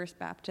baptized at First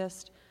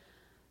Baptist.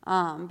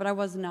 But I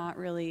was not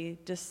really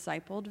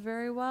discipled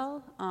very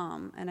well,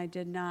 and I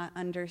did not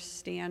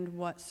understand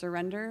what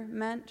surrender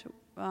meant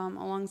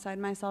alongside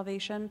my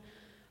salvation.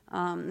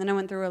 And I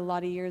went through a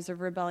lot of years of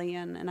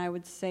rebellion, and I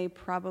would say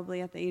probably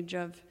at the age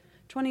of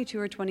 22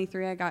 or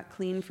 23, I got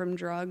clean from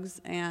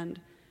drugs, and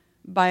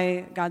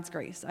by God's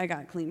grace, I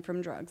got clean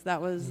from drugs.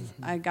 That was,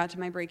 I got to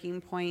my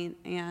breaking point,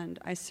 and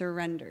I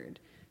surrendered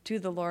to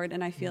the Lord,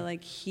 and I feel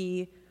like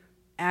He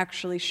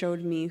actually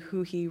showed me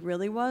who He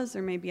really was,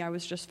 or maybe I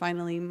was just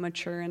finally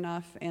mature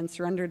enough and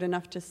surrendered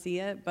enough to see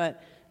it,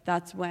 but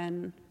that's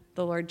when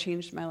the Lord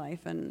changed my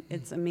life, and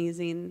it's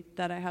amazing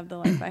that I have the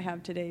life I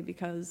have today,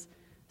 because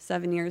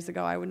 7 years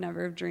ago, I would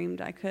never have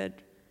dreamed I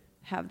could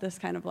have this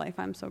kind of life.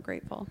 I'm so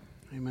grateful.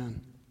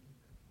 Amen.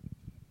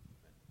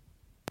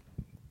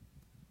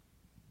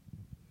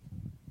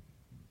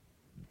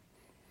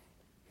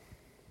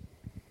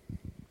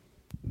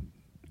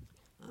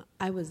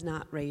 I was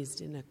not raised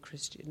in a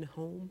Christian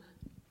home,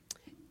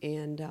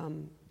 and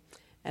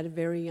at a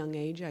very young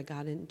age, I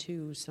got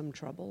into some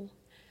trouble.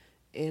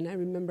 And I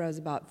remember I was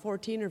about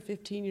 14 or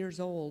 15 years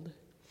old,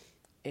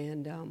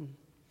 and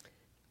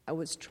I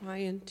was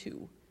trying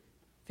to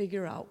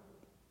figure out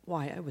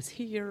why I was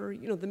here,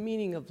 the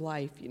meaning of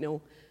life,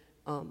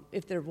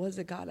 if there was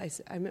a God.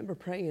 I remember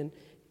praying,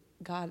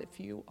 God, if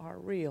you are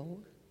real,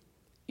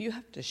 you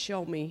have to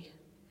show me.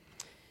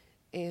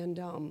 And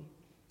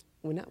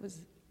when I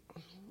was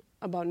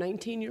about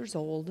 19 years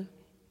old,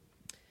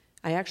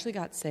 I actually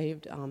got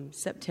saved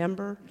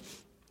September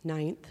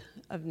 9th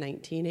of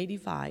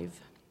 1985.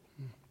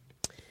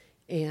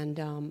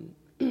 And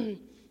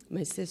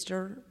my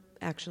sister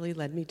actually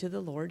led me to the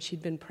Lord.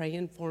 She'd been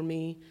praying for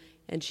me,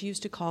 and she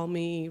used to call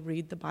me,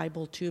 read the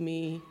Bible to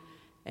me,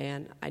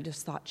 and I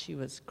just thought she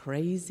was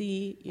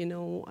crazy.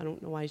 I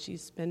don't know why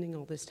she's spending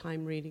all this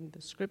time reading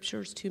the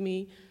scriptures to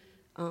me.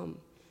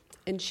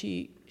 And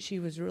she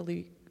was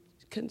really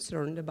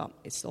concerned about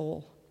my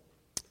soul.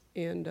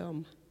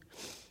 And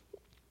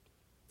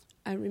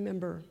I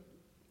remember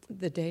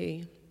the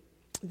day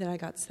that I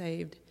got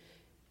saved,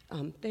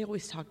 they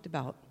always talked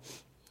about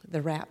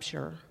the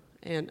rapture,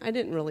 and I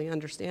didn't really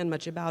understand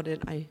much about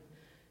it. I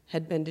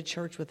had been to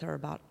church with her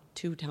about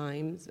 2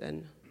 times,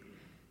 and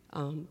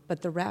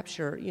but the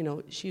rapture,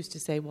 she used to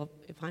say, well,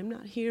 if I'm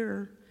not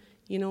here,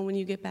 when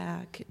you get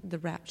back, the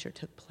rapture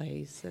took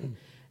place.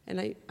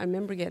 And I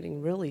remember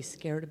getting really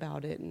scared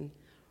about it. And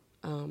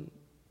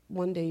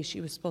one day she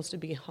was supposed to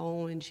be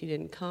home, and she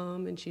didn't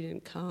come.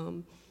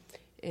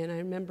 And I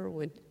remember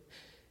when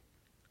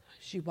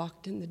she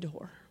walked in the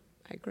door,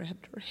 I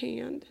grabbed her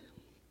hand,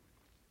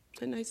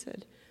 and I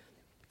said,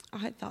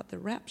 I thought the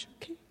rapture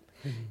came,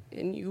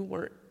 and you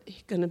weren't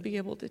going to be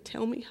able to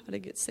tell me how to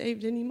get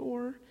saved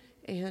anymore.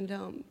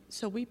 And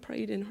so we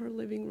prayed in her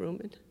living room,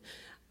 and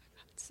I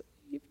got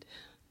saved.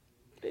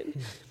 And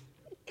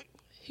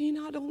he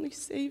not only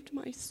saved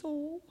my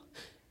soul,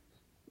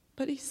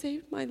 but he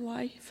saved my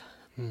life.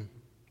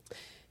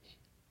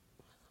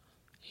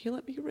 He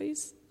let me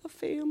raise a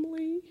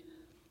family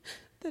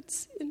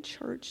that's in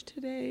church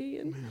today,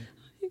 and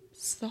I'm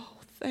so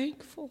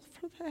thankful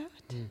for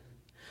that.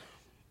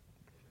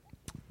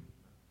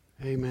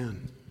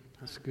 Amen.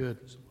 That's good.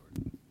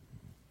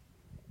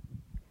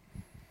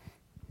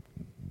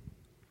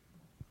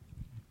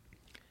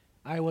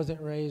 I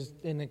wasn't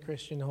raised in a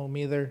Christian home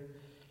either.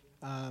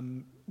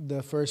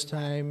 The first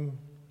time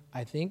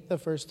I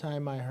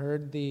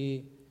heard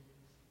the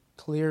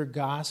clear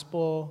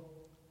gospel,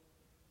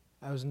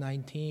 I was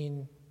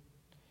 19,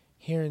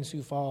 here in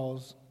Sioux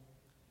Falls.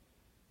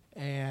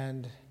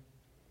 And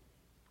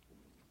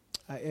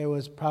it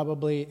was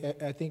probably,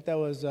 I think that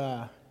was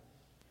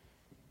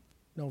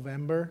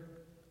November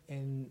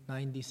in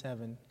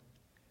 97.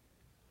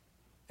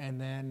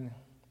 And then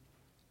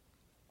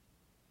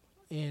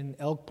in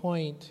Elk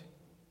Point,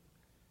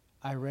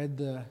 I read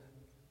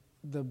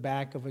the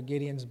back of a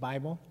Gideon's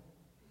Bible,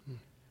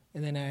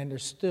 and then I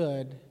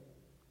understood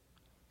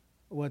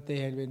what they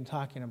had been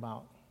talking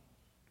about.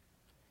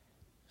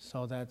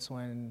 So that's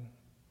when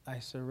I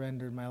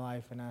surrendered my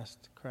life and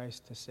asked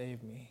Christ to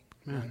save me.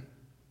 Man.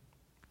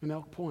 In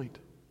Elk Point.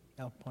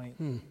 Elk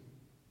Point.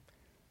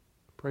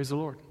 Praise the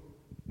Lord.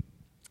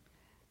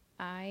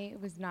 I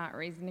was not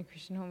raised in a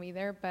Christian home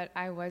either, but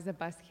I was a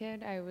bus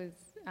kid. I was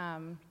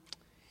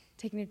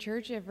taken to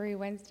church every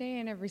Wednesday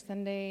and every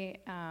Sunday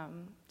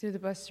through the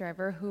bus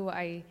driver, who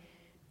I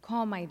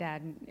call my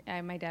dad.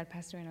 My dad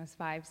passed away when I was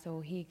 5, so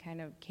he kind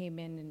of came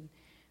in and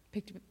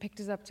picked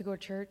us up to go to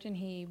church, and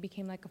he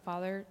became like a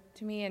father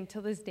to me. And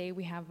till this day,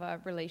 we have a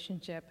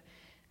relationship.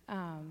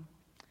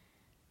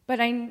 But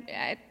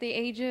at the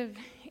age of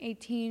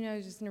 18, I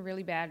was just in a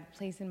really bad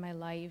place in my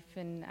life,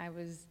 and I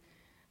was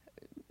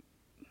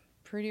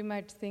pretty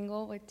much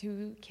single with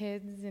 2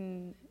 kids,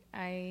 and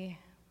I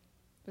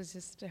was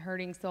just a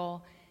hurting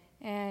soul.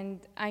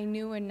 And I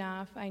knew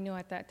enough. I knew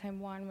at that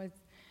time Juan was,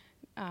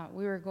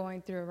 we were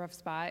going through a rough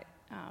spot.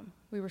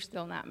 We were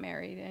still not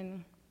married,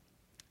 and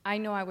I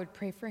know I would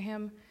pray for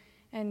him.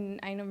 And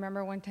I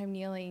remember one time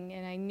kneeling,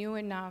 and I knew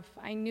enough.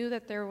 I knew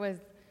that there was,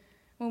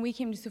 when we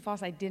came to Sioux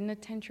Falls, I didn't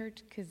attend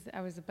church because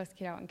I was a bus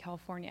kid out in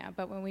California.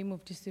 But when we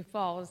moved to Sioux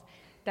Falls,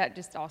 that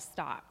just all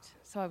stopped.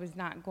 So I was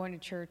not going to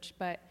church,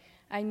 but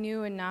I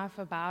knew enough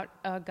about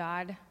a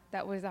God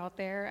that was out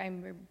there.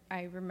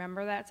 I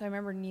remember that. So I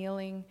remember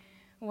kneeling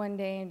one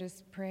day and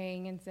just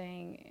praying and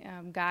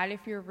saying, God,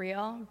 if you're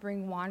real,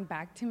 bring Juan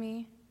back to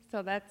me.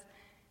 So that's,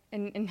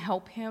 and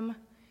help him.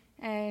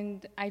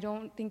 And I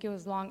don't think it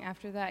was long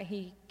after that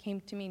he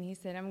came to me and he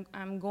said,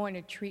 I'm going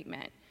to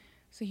treatment.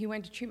 So he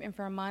went to treatment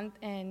for a month,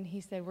 and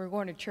he said, we're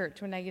going to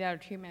church when I get out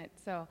of treatment.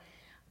 So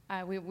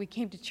we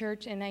came to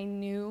church, and I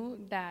knew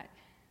that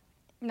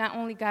not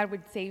only God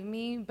would save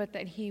me, but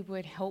that he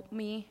would help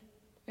me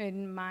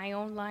in my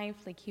own life.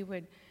 Like he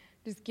would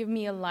just give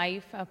me a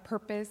life, a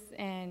purpose.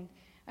 And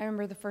I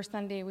remember the first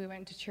Sunday we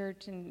went to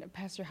church, and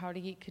Pastor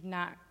Howdy could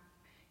not,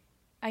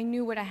 I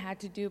knew what I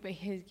had to do, but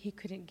he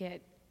couldn't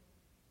get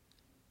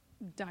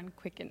done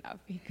quick enough.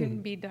 He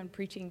couldn't be done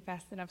preaching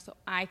fast enough so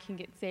I can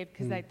get saved,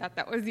 because I thought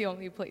that was the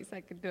only place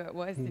I could do it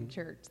was in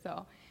church.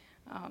 So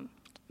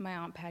my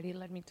Aunt Patty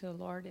led me to the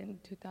Lord in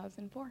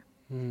 2004.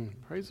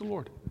 Praise the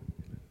Lord.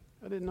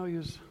 I didn't know you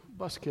was a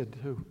bus kid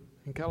too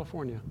in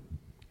California.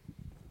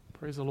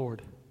 Praise the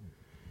Lord.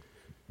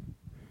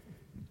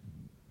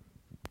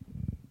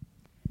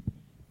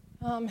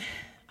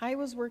 I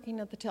was working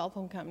at the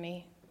telephone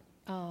company.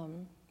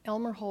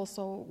 Elmer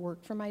Holso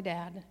worked for my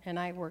dad, and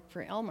I worked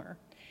for Elmer.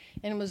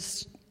 And it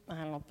was,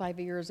 5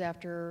 years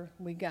after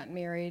we got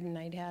married, and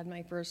I'd had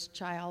my first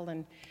child,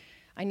 and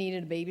I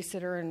needed a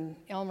babysitter, and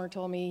Elmer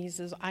told me, he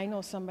says, I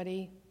know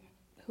somebody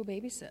who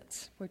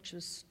babysits, which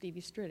was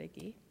Stevie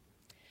Stridicki.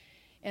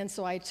 And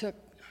so I took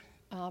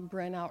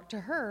Brent out to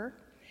her,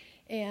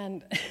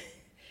 and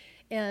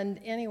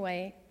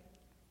anyway,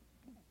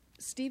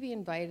 Stevie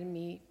invited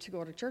me to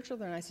go to church with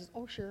her, and I said,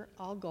 oh, sure,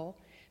 I'll go.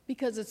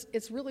 Because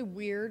it's really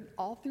weird.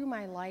 All through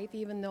my life,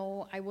 even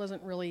though I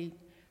wasn't really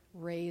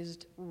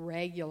raised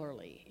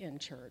regularly in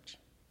church,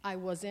 I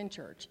was in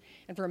church.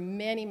 And for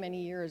many,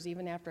 many years,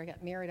 even after I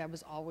got married, I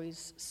was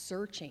always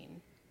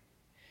searching.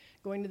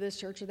 Going to this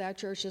church or that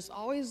church, just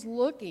always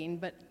looking,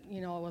 but,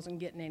 I wasn't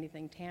getting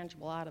anything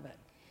tangible out of it.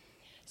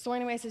 So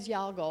anyway, I says, yeah,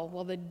 I'll go.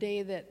 Well, the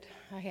day that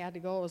I had to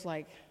go, it was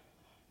like,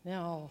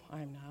 no,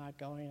 I'm not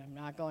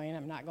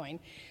going.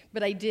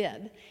 But I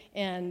did.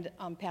 And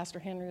Pastor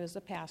Henry was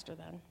the pastor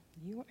then.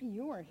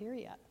 You weren't here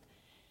yet.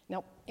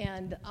 Nope.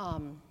 And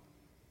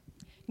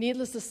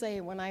needless to say,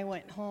 when I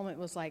went home, it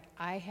was like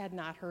I had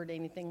not heard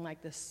anything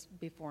like this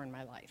before in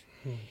my life.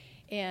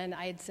 And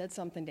I had said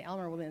something to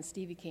Elmer. Well, then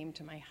Stevie came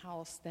to my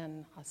house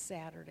then a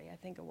Saturday, I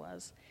think it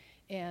was.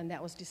 And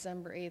that was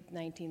December 8th,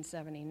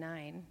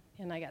 1979.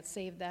 And I got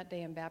saved that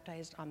day and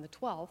baptized on the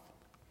 12th.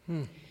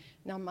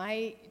 Now,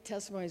 my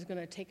testimony is going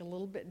to take a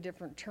little bit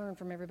different turn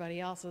from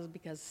everybody else's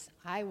because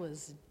I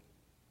was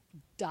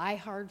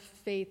diehard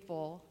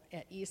faithful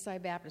at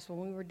Eastside Baptist when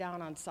we were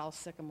down on South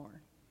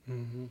Sycamore.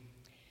 Mm-hmm.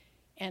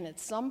 And at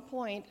some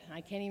point,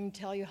 I can't even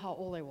tell you how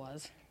old I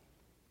was,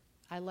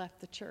 I left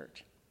the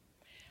church.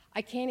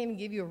 I can't even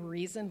give you a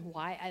reason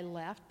why I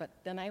left, but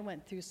then I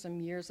went through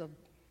some years of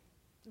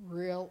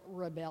real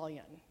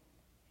rebellion.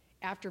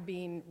 After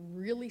being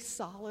really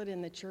solid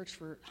in the church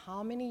for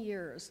how many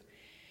years,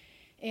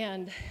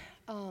 and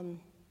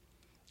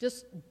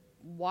just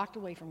walked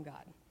away from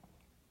God.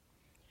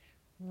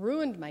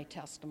 Ruined my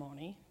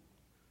testimony,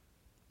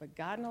 but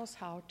God knows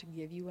how to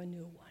give you a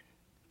new one.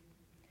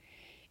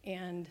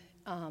 And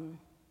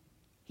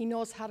he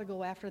knows how to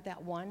go after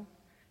that one,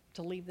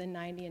 to leave the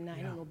 99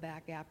 and go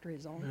back after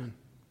his own. Amen.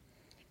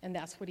 And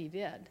that's what he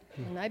did.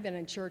 And I've been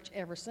in church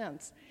ever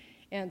since.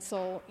 And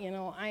so,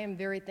 I am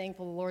very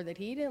thankful to the Lord that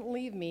he didn't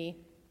leave me.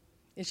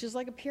 It's just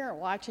like a parent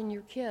watching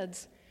your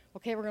kids.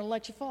 Okay, we're going to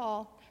let you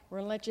fall. We're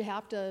going to let you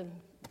have to,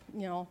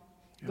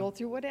 go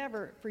through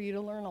whatever for you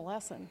to learn a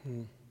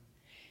lesson.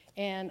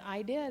 And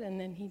I did, and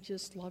then he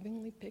just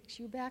lovingly picks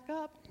you back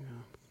up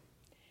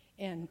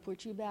and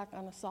puts you back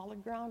on a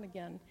solid ground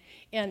again.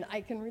 And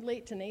I can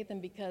relate to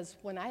Nathan because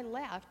when I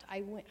left,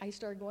 I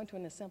started going to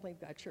an Assembly of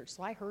God church,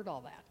 so I heard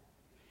all that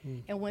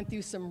and went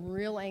through some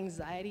real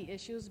anxiety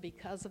issues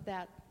because of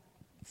that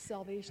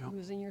salvation,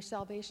 losing your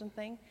salvation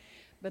thing.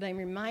 But I'm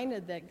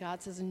reminded that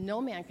God says, no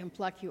man can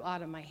pluck you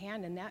out of my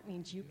hand, and that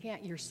means you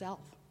can't yourself.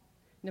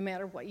 No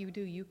matter what you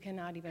do, you can't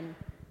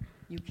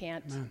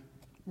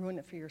ruin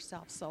it for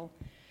yourself. So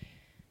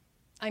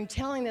I'm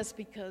telling this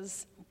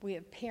because we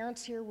have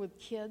parents here with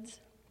kids.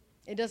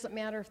 It doesn't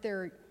matter if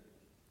they're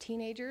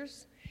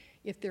teenagers,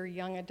 if they're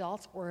young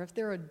adults, or if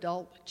they're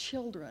adult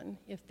children.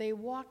 If they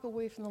walk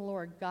away from the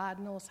Lord, God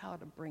knows how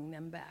to bring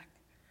them back.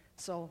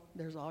 So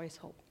there's always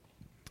hope.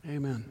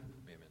 Amen.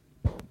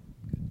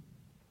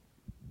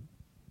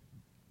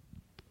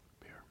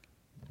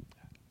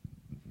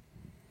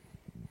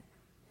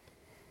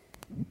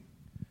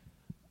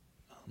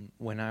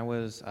 When I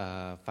was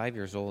 5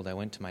 years old, I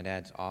went to my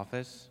dad's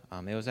office.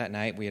 It was at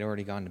night. We had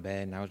already gone to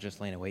bed, and I was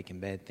just laying awake in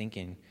bed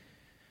thinking,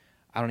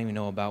 I don't even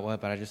know about what,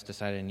 but I just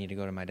decided I need to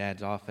go to my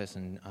dad's office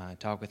and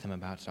talk with him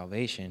about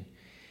salvation.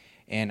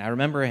 And I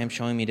remember him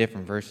showing me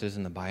different verses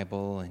in the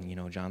Bible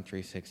and, John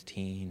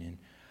 3:16.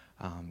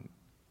 And,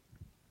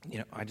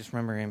 I just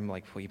remember him,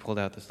 he pulled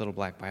out this little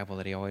black Bible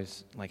that he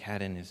always,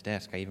 had in his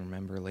desk. I even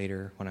remember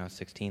later when I was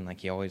 16,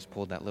 he always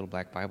pulled that little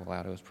black Bible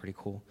out. It was pretty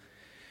cool.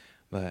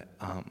 But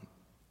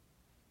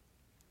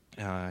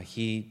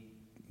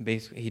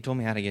he told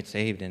me how to get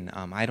saved, and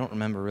I don't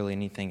remember really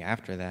anything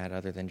after that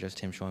other than just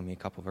him showing me a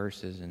couple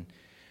verses. And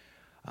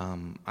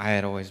I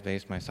had always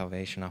based my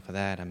salvation off of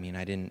that. I mean,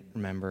 I didn't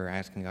remember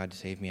asking God to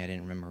save me. I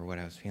didn't remember what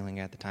I was feeling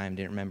at the time.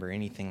 Didn't remember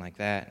anything like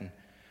that.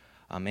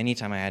 And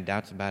anytime I had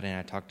doubts about it and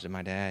I talked to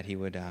my dad, he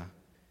would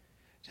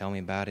tell me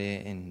about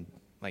it, and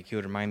he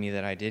would remind me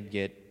that I did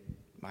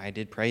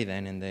pray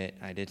then, and that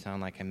I did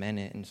sound like I meant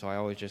it. And so I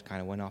always just kind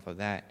of went off of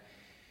that.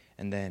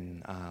 And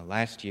then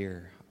last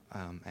year,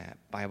 at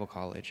Bible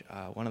college,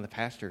 one of the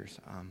pastors,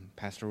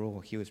 Pastor Rule,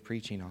 he was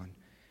preaching on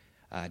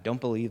don't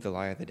believe the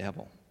lie of the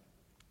devil.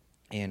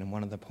 And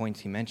one of the points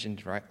he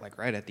mentioned right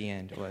at the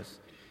end was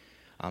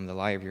the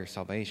lie of your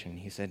salvation.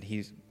 He said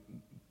he's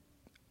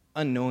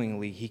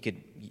unknowingly, he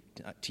could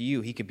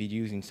be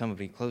using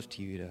somebody close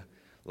to you to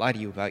lie to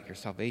you about your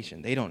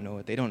salvation. They don't know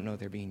it. They don't know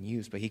they're being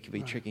used, but he could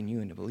be tricking you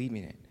into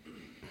believing it.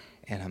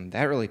 And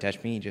that really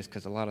touched me just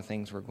because a lot of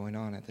things were going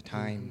on at the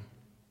time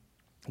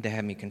that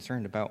had me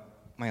concerned about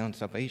my own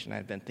salvation. I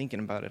had been thinking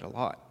about it a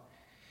lot.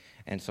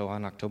 And so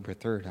on October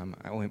 3rd,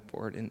 I went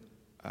forward in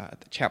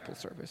the chapel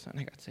service, and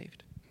I got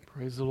saved.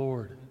 Praise the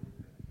Lord.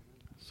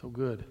 So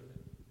good.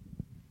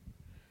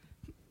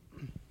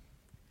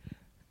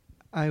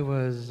 I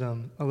was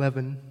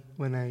 11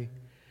 when I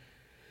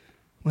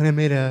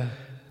made a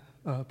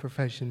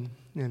profession,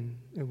 and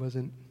it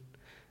wasn't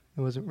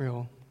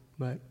real,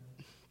 but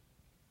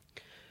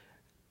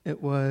it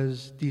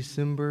was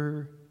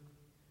December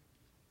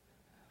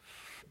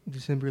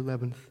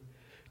 11th,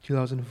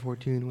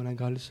 2014 when I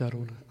got it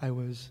settled. I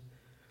was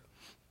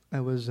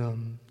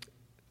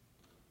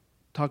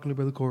talking to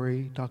Brother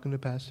Corey, talking to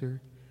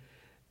Pastor,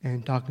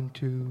 and talking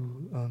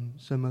to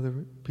some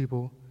other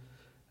people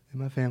in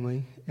my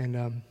family,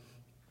 and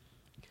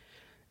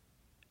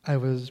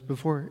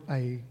before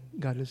I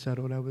got it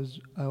settled,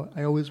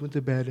 I always went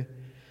to bed,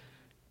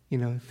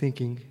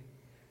 thinking,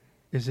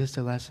 is this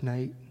the last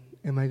night?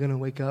 Am I going to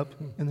wake up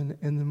in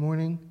the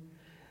morning?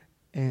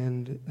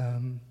 And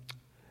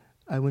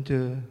I went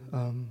to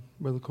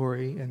Brother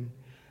Corey, and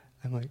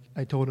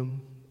I told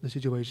him the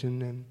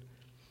situation, and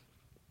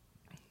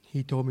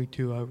he told me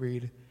to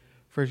read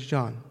 1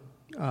 John.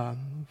 1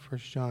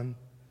 John,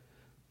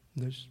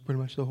 there's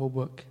pretty much the whole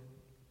book.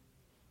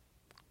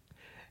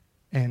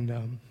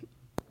 And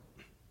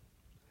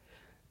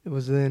it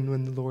was then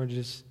when the Lord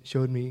just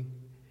showed me,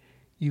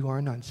 you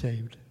are not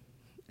saved.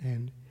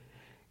 And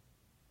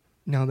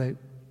now that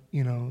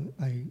you know,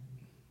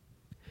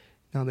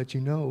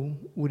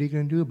 what are you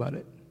going to do about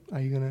it?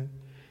 Are you going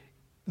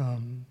to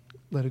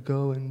let it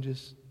go and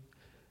just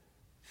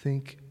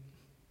think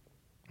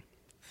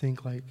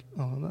like,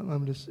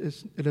 oh,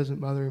 it doesn't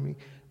bother me?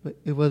 But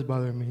it was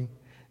bothering me.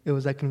 It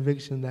was that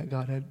conviction that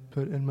God had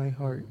put in my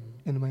heart,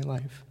 in my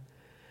life.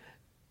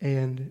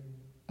 And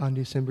on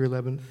December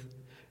 11th,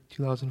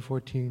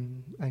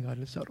 2014, I got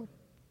it settled.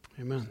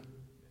 Amen.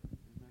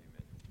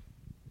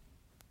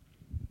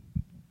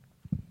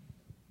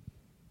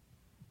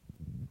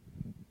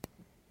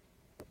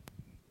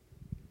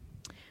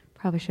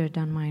 Probably should have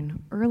done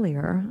mine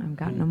earlier. I've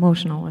gotten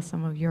emotional with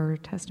some of your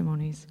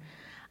testimonies.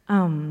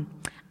 I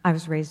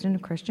was raised in a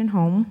Christian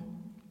home,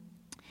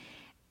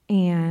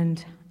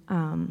 and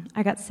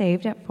I got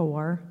saved at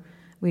 4.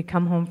 We'd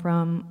come home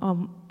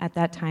from, at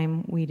that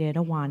time, we did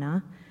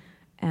Awana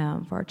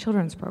for our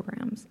children's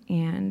programs.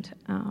 And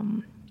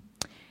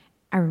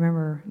I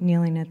remember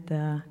kneeling at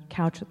the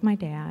couch with my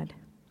dad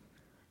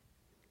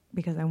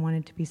because I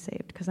wanted to be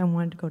saved, because I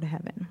wanted to go to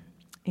heaven.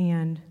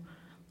 And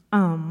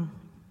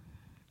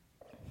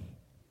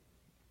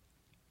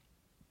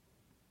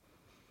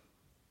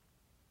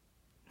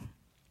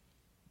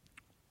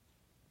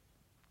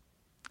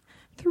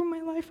through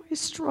my life, I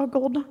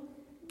struggled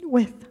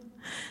with,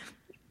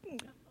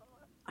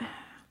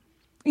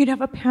 you'd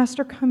have a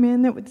pastor come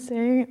in that would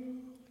say,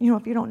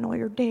 if you don't know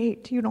your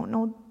date, you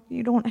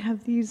don't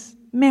have these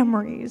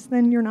memories,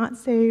 then you're not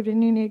saved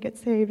and you need to get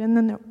saved. And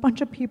then a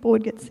bunch of people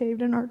would get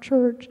saved in our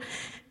church.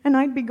 And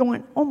I'd be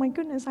going, oh my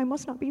goodness, I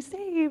must not be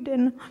saved.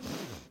 And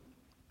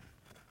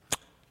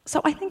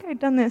so I think I'd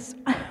done this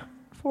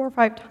 4 or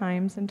 5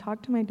 times and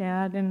talked to my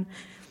dad and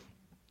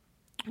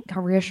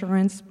got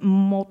reassurance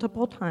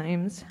multiple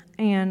times.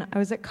 And I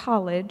was at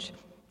college,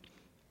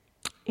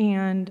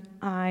 and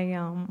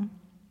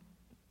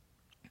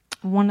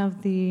one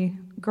of the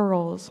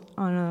girls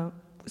on a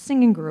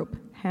singing group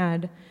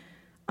had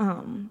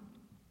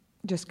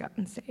just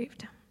gotten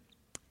saved.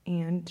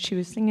 And she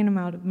was singing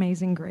about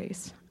Amazing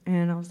Grace.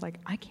 And I was like,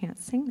 I can't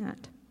sing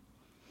that.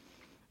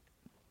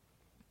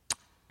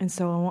 And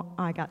so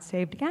I got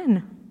saved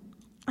again.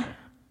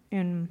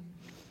 And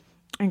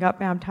I got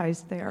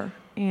baptized there.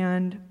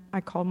 And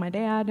I called my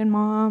dad and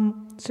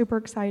mom, super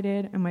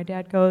excited. And my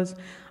dad goes,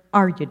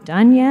 are you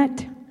done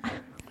yet?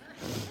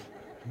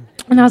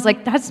 And I was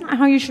like, that's not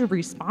how you should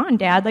respond,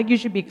 Dad. Like, you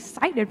should be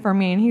excited for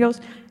me. And he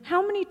goes,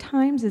 how many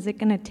times is it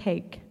going to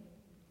take?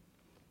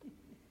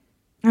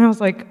 And I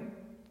was like,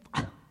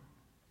 well,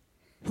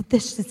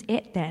 this is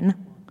it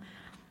then.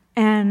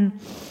 And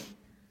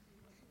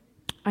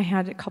I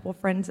had a couple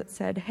friends that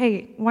said,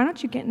 hey, why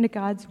don't you get into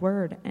God's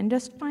Word and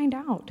just find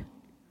out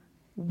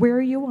where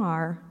you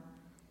are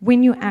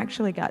when you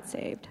actually got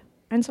saved.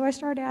 And so I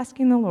started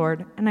asking the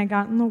Lord, and I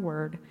got in the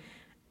Word.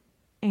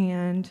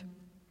 And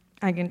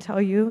I can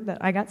tell you that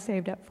I got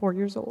saved at 4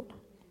 years old.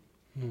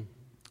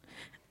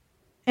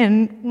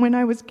 And when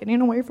I was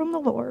getting away from the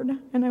Lord,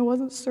 and I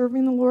wasn't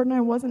serving the Lord, and I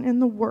wasn't in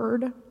the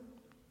Word,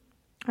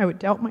 I would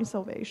doubt my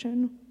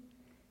salvation.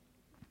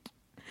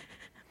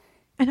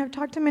 And I've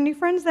talked to many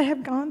friends that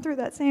have gone through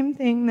that same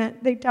thing,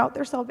 that they doubt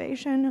their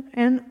salvation,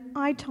 and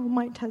I tell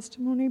my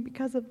testimony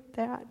because of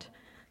that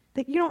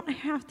you don't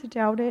have to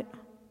doubt it.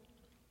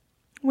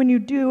 When you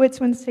do, it's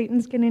when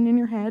Satan's getting in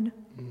your head.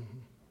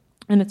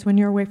 And it's when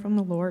you're away from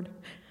the Lord.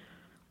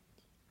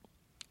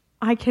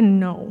 I can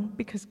know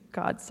because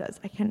God says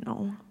I can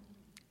know.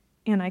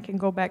 And I can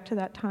go back to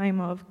that time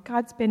of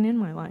God's been in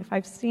my life.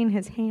 I've seen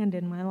his hand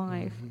in my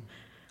life.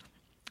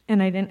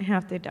 And I didn't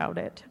have to doubt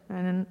it.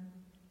 And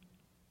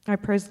I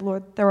praise the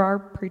Lord. There are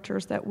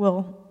preachers that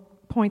will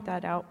point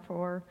that out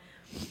for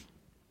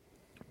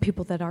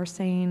people that are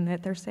saying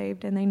that they're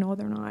saved and they know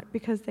they're not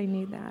because they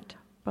need that.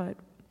 But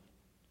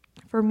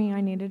for me,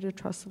 I needed to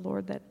trust the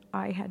Lord that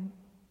I had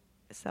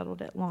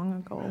settled it long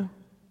ago,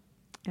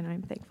 and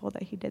I'm thankful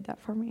that he did that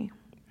for me.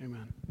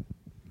 Amen.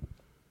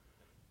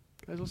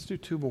 Guys, let's do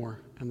two more,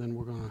 and then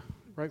we're going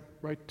to,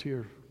 right to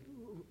your,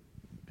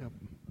 yep.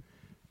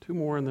 Two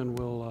more, and then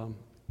we'll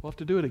have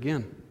to do it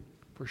again,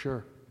 for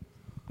sure.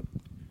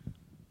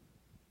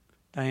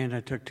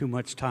 Diana took too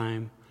much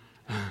time.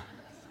 I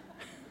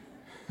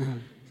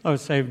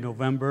was saved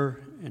November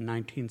in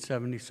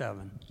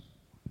 1977.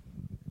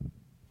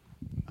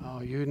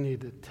 Oh, you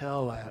need to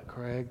tell that,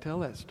 Craig. Tell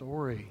that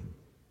story.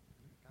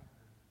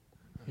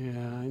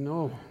 Yeah, I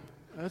know.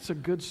 That's a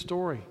good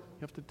story.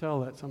 You have to tell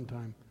that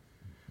sometime.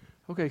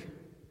 Okay.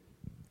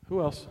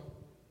 Who else?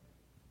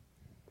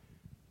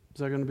 Is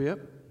that going to be it?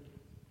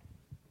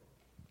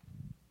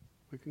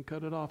 We can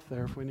cut it off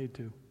there if we need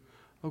to.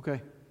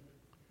 Okay.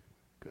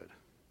 Good.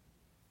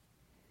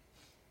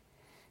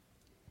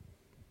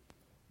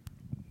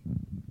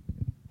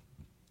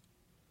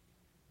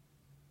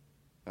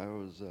 I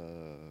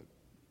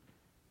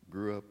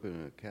grew up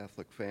in a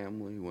Catholic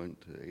family, went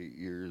to 8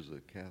 years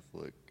of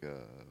Catholic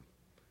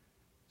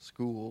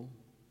school,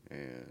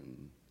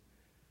 and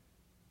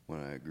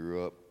when I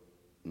grew up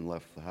and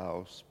left the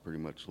house, pretty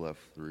much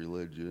left the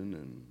religion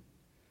and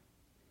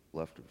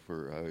left it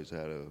for, I always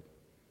had a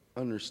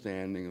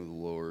understanding of the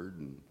Lord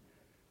and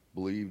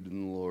believed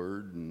in the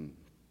Lord and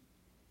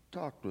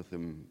talked with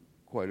him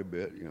quite a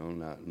bit,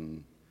 not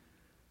in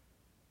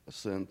a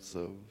sense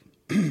of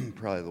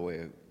probably the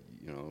way,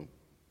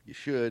 you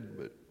should,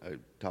 but I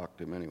talked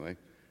to him anyway.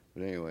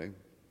 But anyway,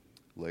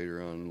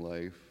 later on in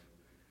life,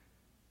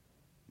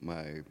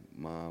 my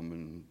mom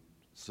and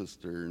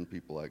sister and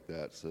people like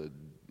that said,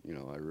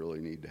 I really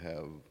need to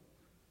have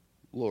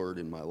Lord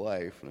in my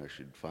life, and I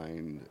should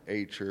find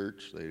a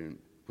church. They didn't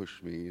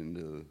push me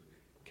into the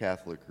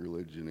Catholic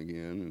religion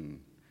again. And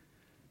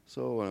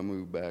so when I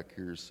moved back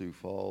here to Sioux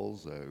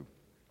Falls, I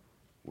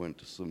went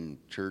to some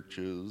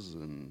churches,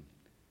 and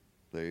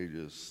they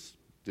just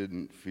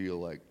didn't feel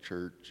like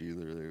church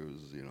either. There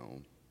was,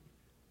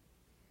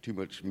 too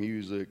much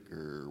music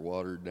or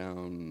watered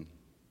down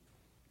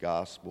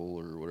gospel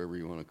or whatever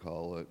you want to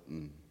call it.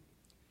 And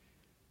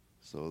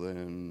so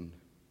then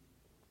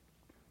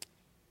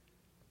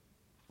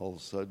all of a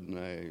sudden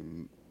I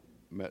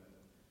met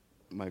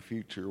my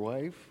future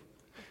wife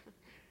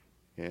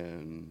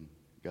and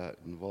got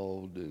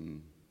involved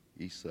in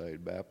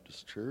Eastside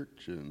Baptist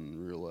Church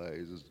and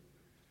realized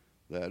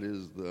that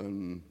is the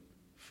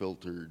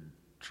unfiltered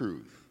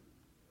truth,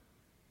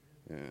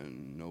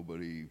 and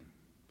nobody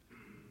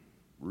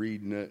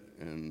reading it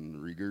and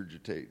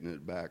regurgitating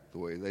it back the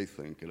way they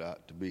think it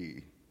ought to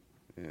be.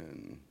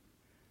 And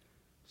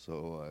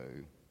so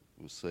I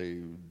was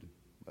saved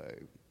by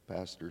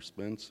Pastor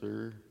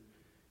Spencer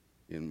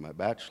in my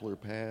bachelor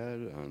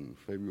pad on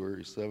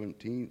February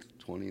 17th,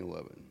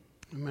 2011.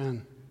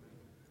 Amen.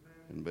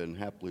 And been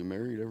happily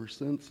married ever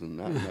since, and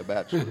not in my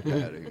bachelor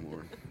pad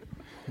anymore.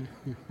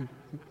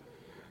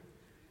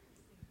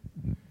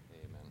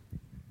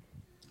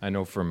 I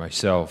know for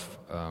myself,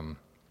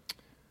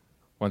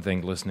 one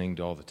thing listening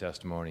to all the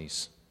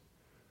testimonies,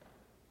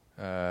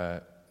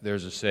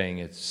 there's a saying,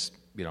 it's,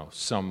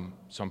 some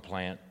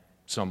plant,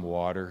 some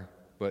water,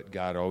 but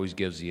God always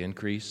gives the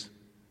increase.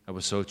 That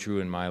was so true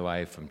in my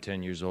life. I'm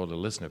 10 years old. I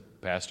listen to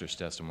pastor's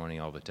testimony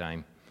all the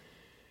time.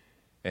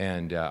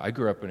 And I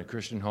grew up in a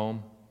Christian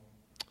home.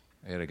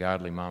 I had a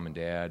godly mom and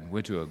dad.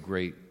 Went to a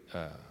great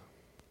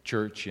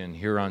church in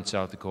Huron,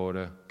 South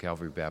Dakota,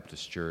 Calvary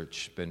Baptist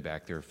Church. Been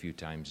back there a few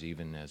times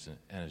even as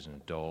an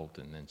adult,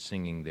 and then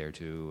singing there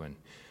too. And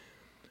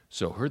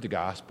so heard the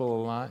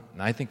gospel a lot.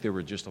 And I think there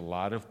were just a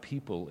lot of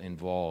people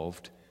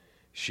involved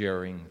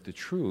sharing the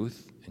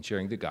truth and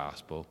sharing the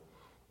gospel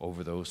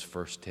over those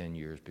first 10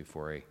 years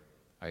before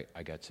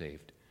I got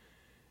saved.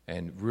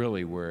 And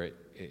really where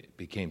it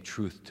became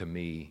truth to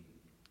me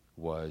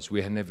was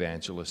we had an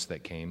evangelist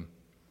that came,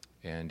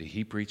 and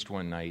he preached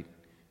one night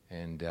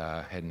and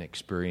had an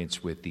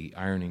experience with the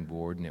ironing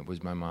board, and it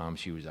was my mom.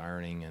 She was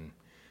ironing, and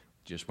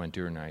just went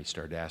to her, and I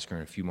started asking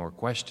her a few more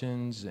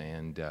questions,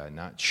 and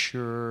not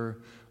sure,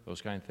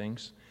 those kind of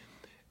things.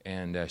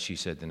 And she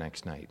said the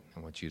next night, I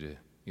want you to,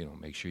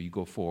 make sure you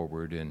go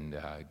forward and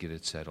get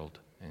it settled.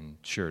 And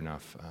sure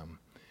enough,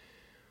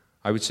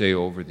 I would say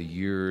over the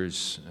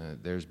years,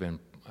 there's been,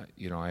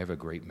 I have a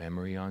great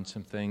memory on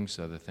some things,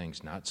 other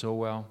things not so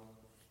well.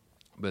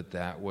 But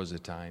that was a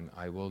time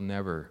I will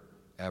never,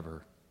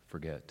 ever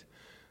forget.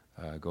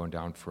 Going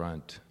down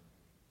front,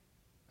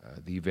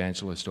 the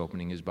evangelist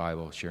opening his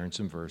Bible, sharing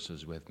some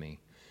verses with me,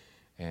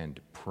 and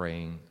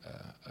praying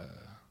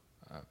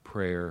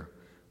prayer,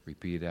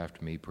 repeat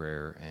after me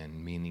prayer,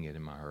 and meaning it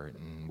in my heart,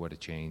 and what a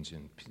change.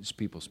 And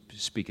people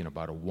speaking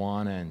about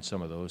Awana and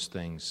some of those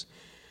things.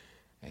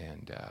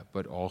 And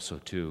but also,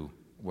 too,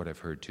 what I've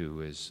heard,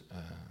 too, is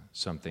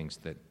some things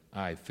that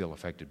I feel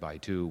affected by,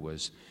 too,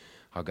 was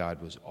how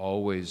God was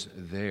always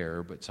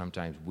there, but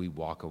sometimes we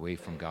walk away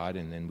from God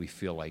and then we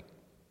feel like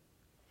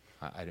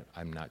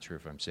I'm not sure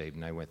if I'm saved.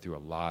 And I went through a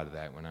lot of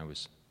that when I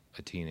was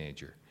a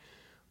teenager,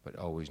 but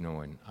always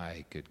knowing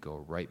I could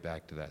go right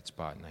back to that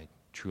spot, and I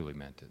truly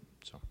meant it.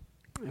 So,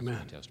 Amen.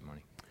 That's my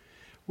testimony.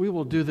 We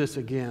will do this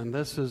again.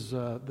 This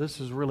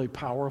is really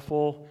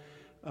powerful.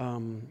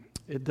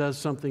 It does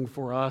something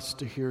for us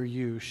to hear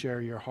you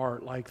share your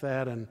heart like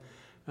that, and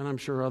I'm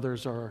sure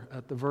others are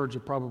at the verge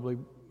of probably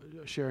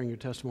sharing your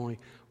testimony.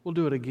 We'll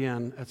do it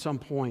again at some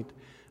point.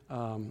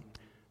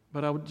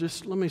 But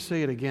let me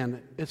say it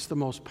again. It's the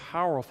most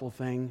powerful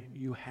thing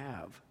you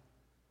have.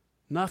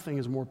 Nothing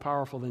is more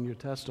powerful than your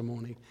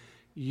testimony.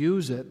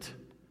 Use it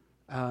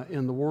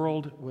in the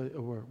world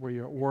where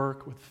you're at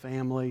work, with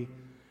family.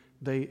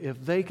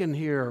 If they can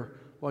hear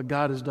what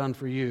God has done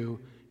for you,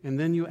 and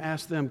then you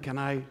ask them, can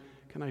I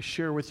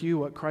share with you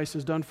what Christ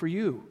has done for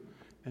you?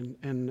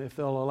 And if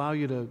they'll allow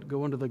you to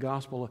go into the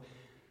gospel,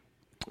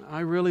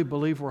 I really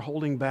believe we're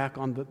holding back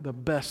on the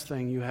best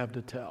thing you have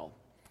to tell.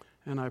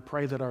 And I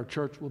pray that our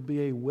church will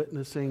be a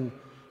witnessing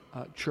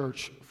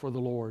church for the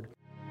Lord.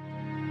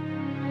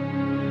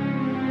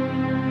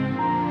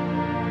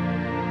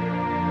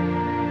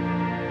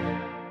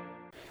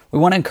 We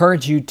want to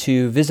encourage you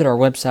to visit our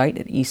website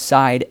at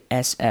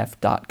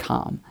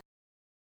eastsidesf.com.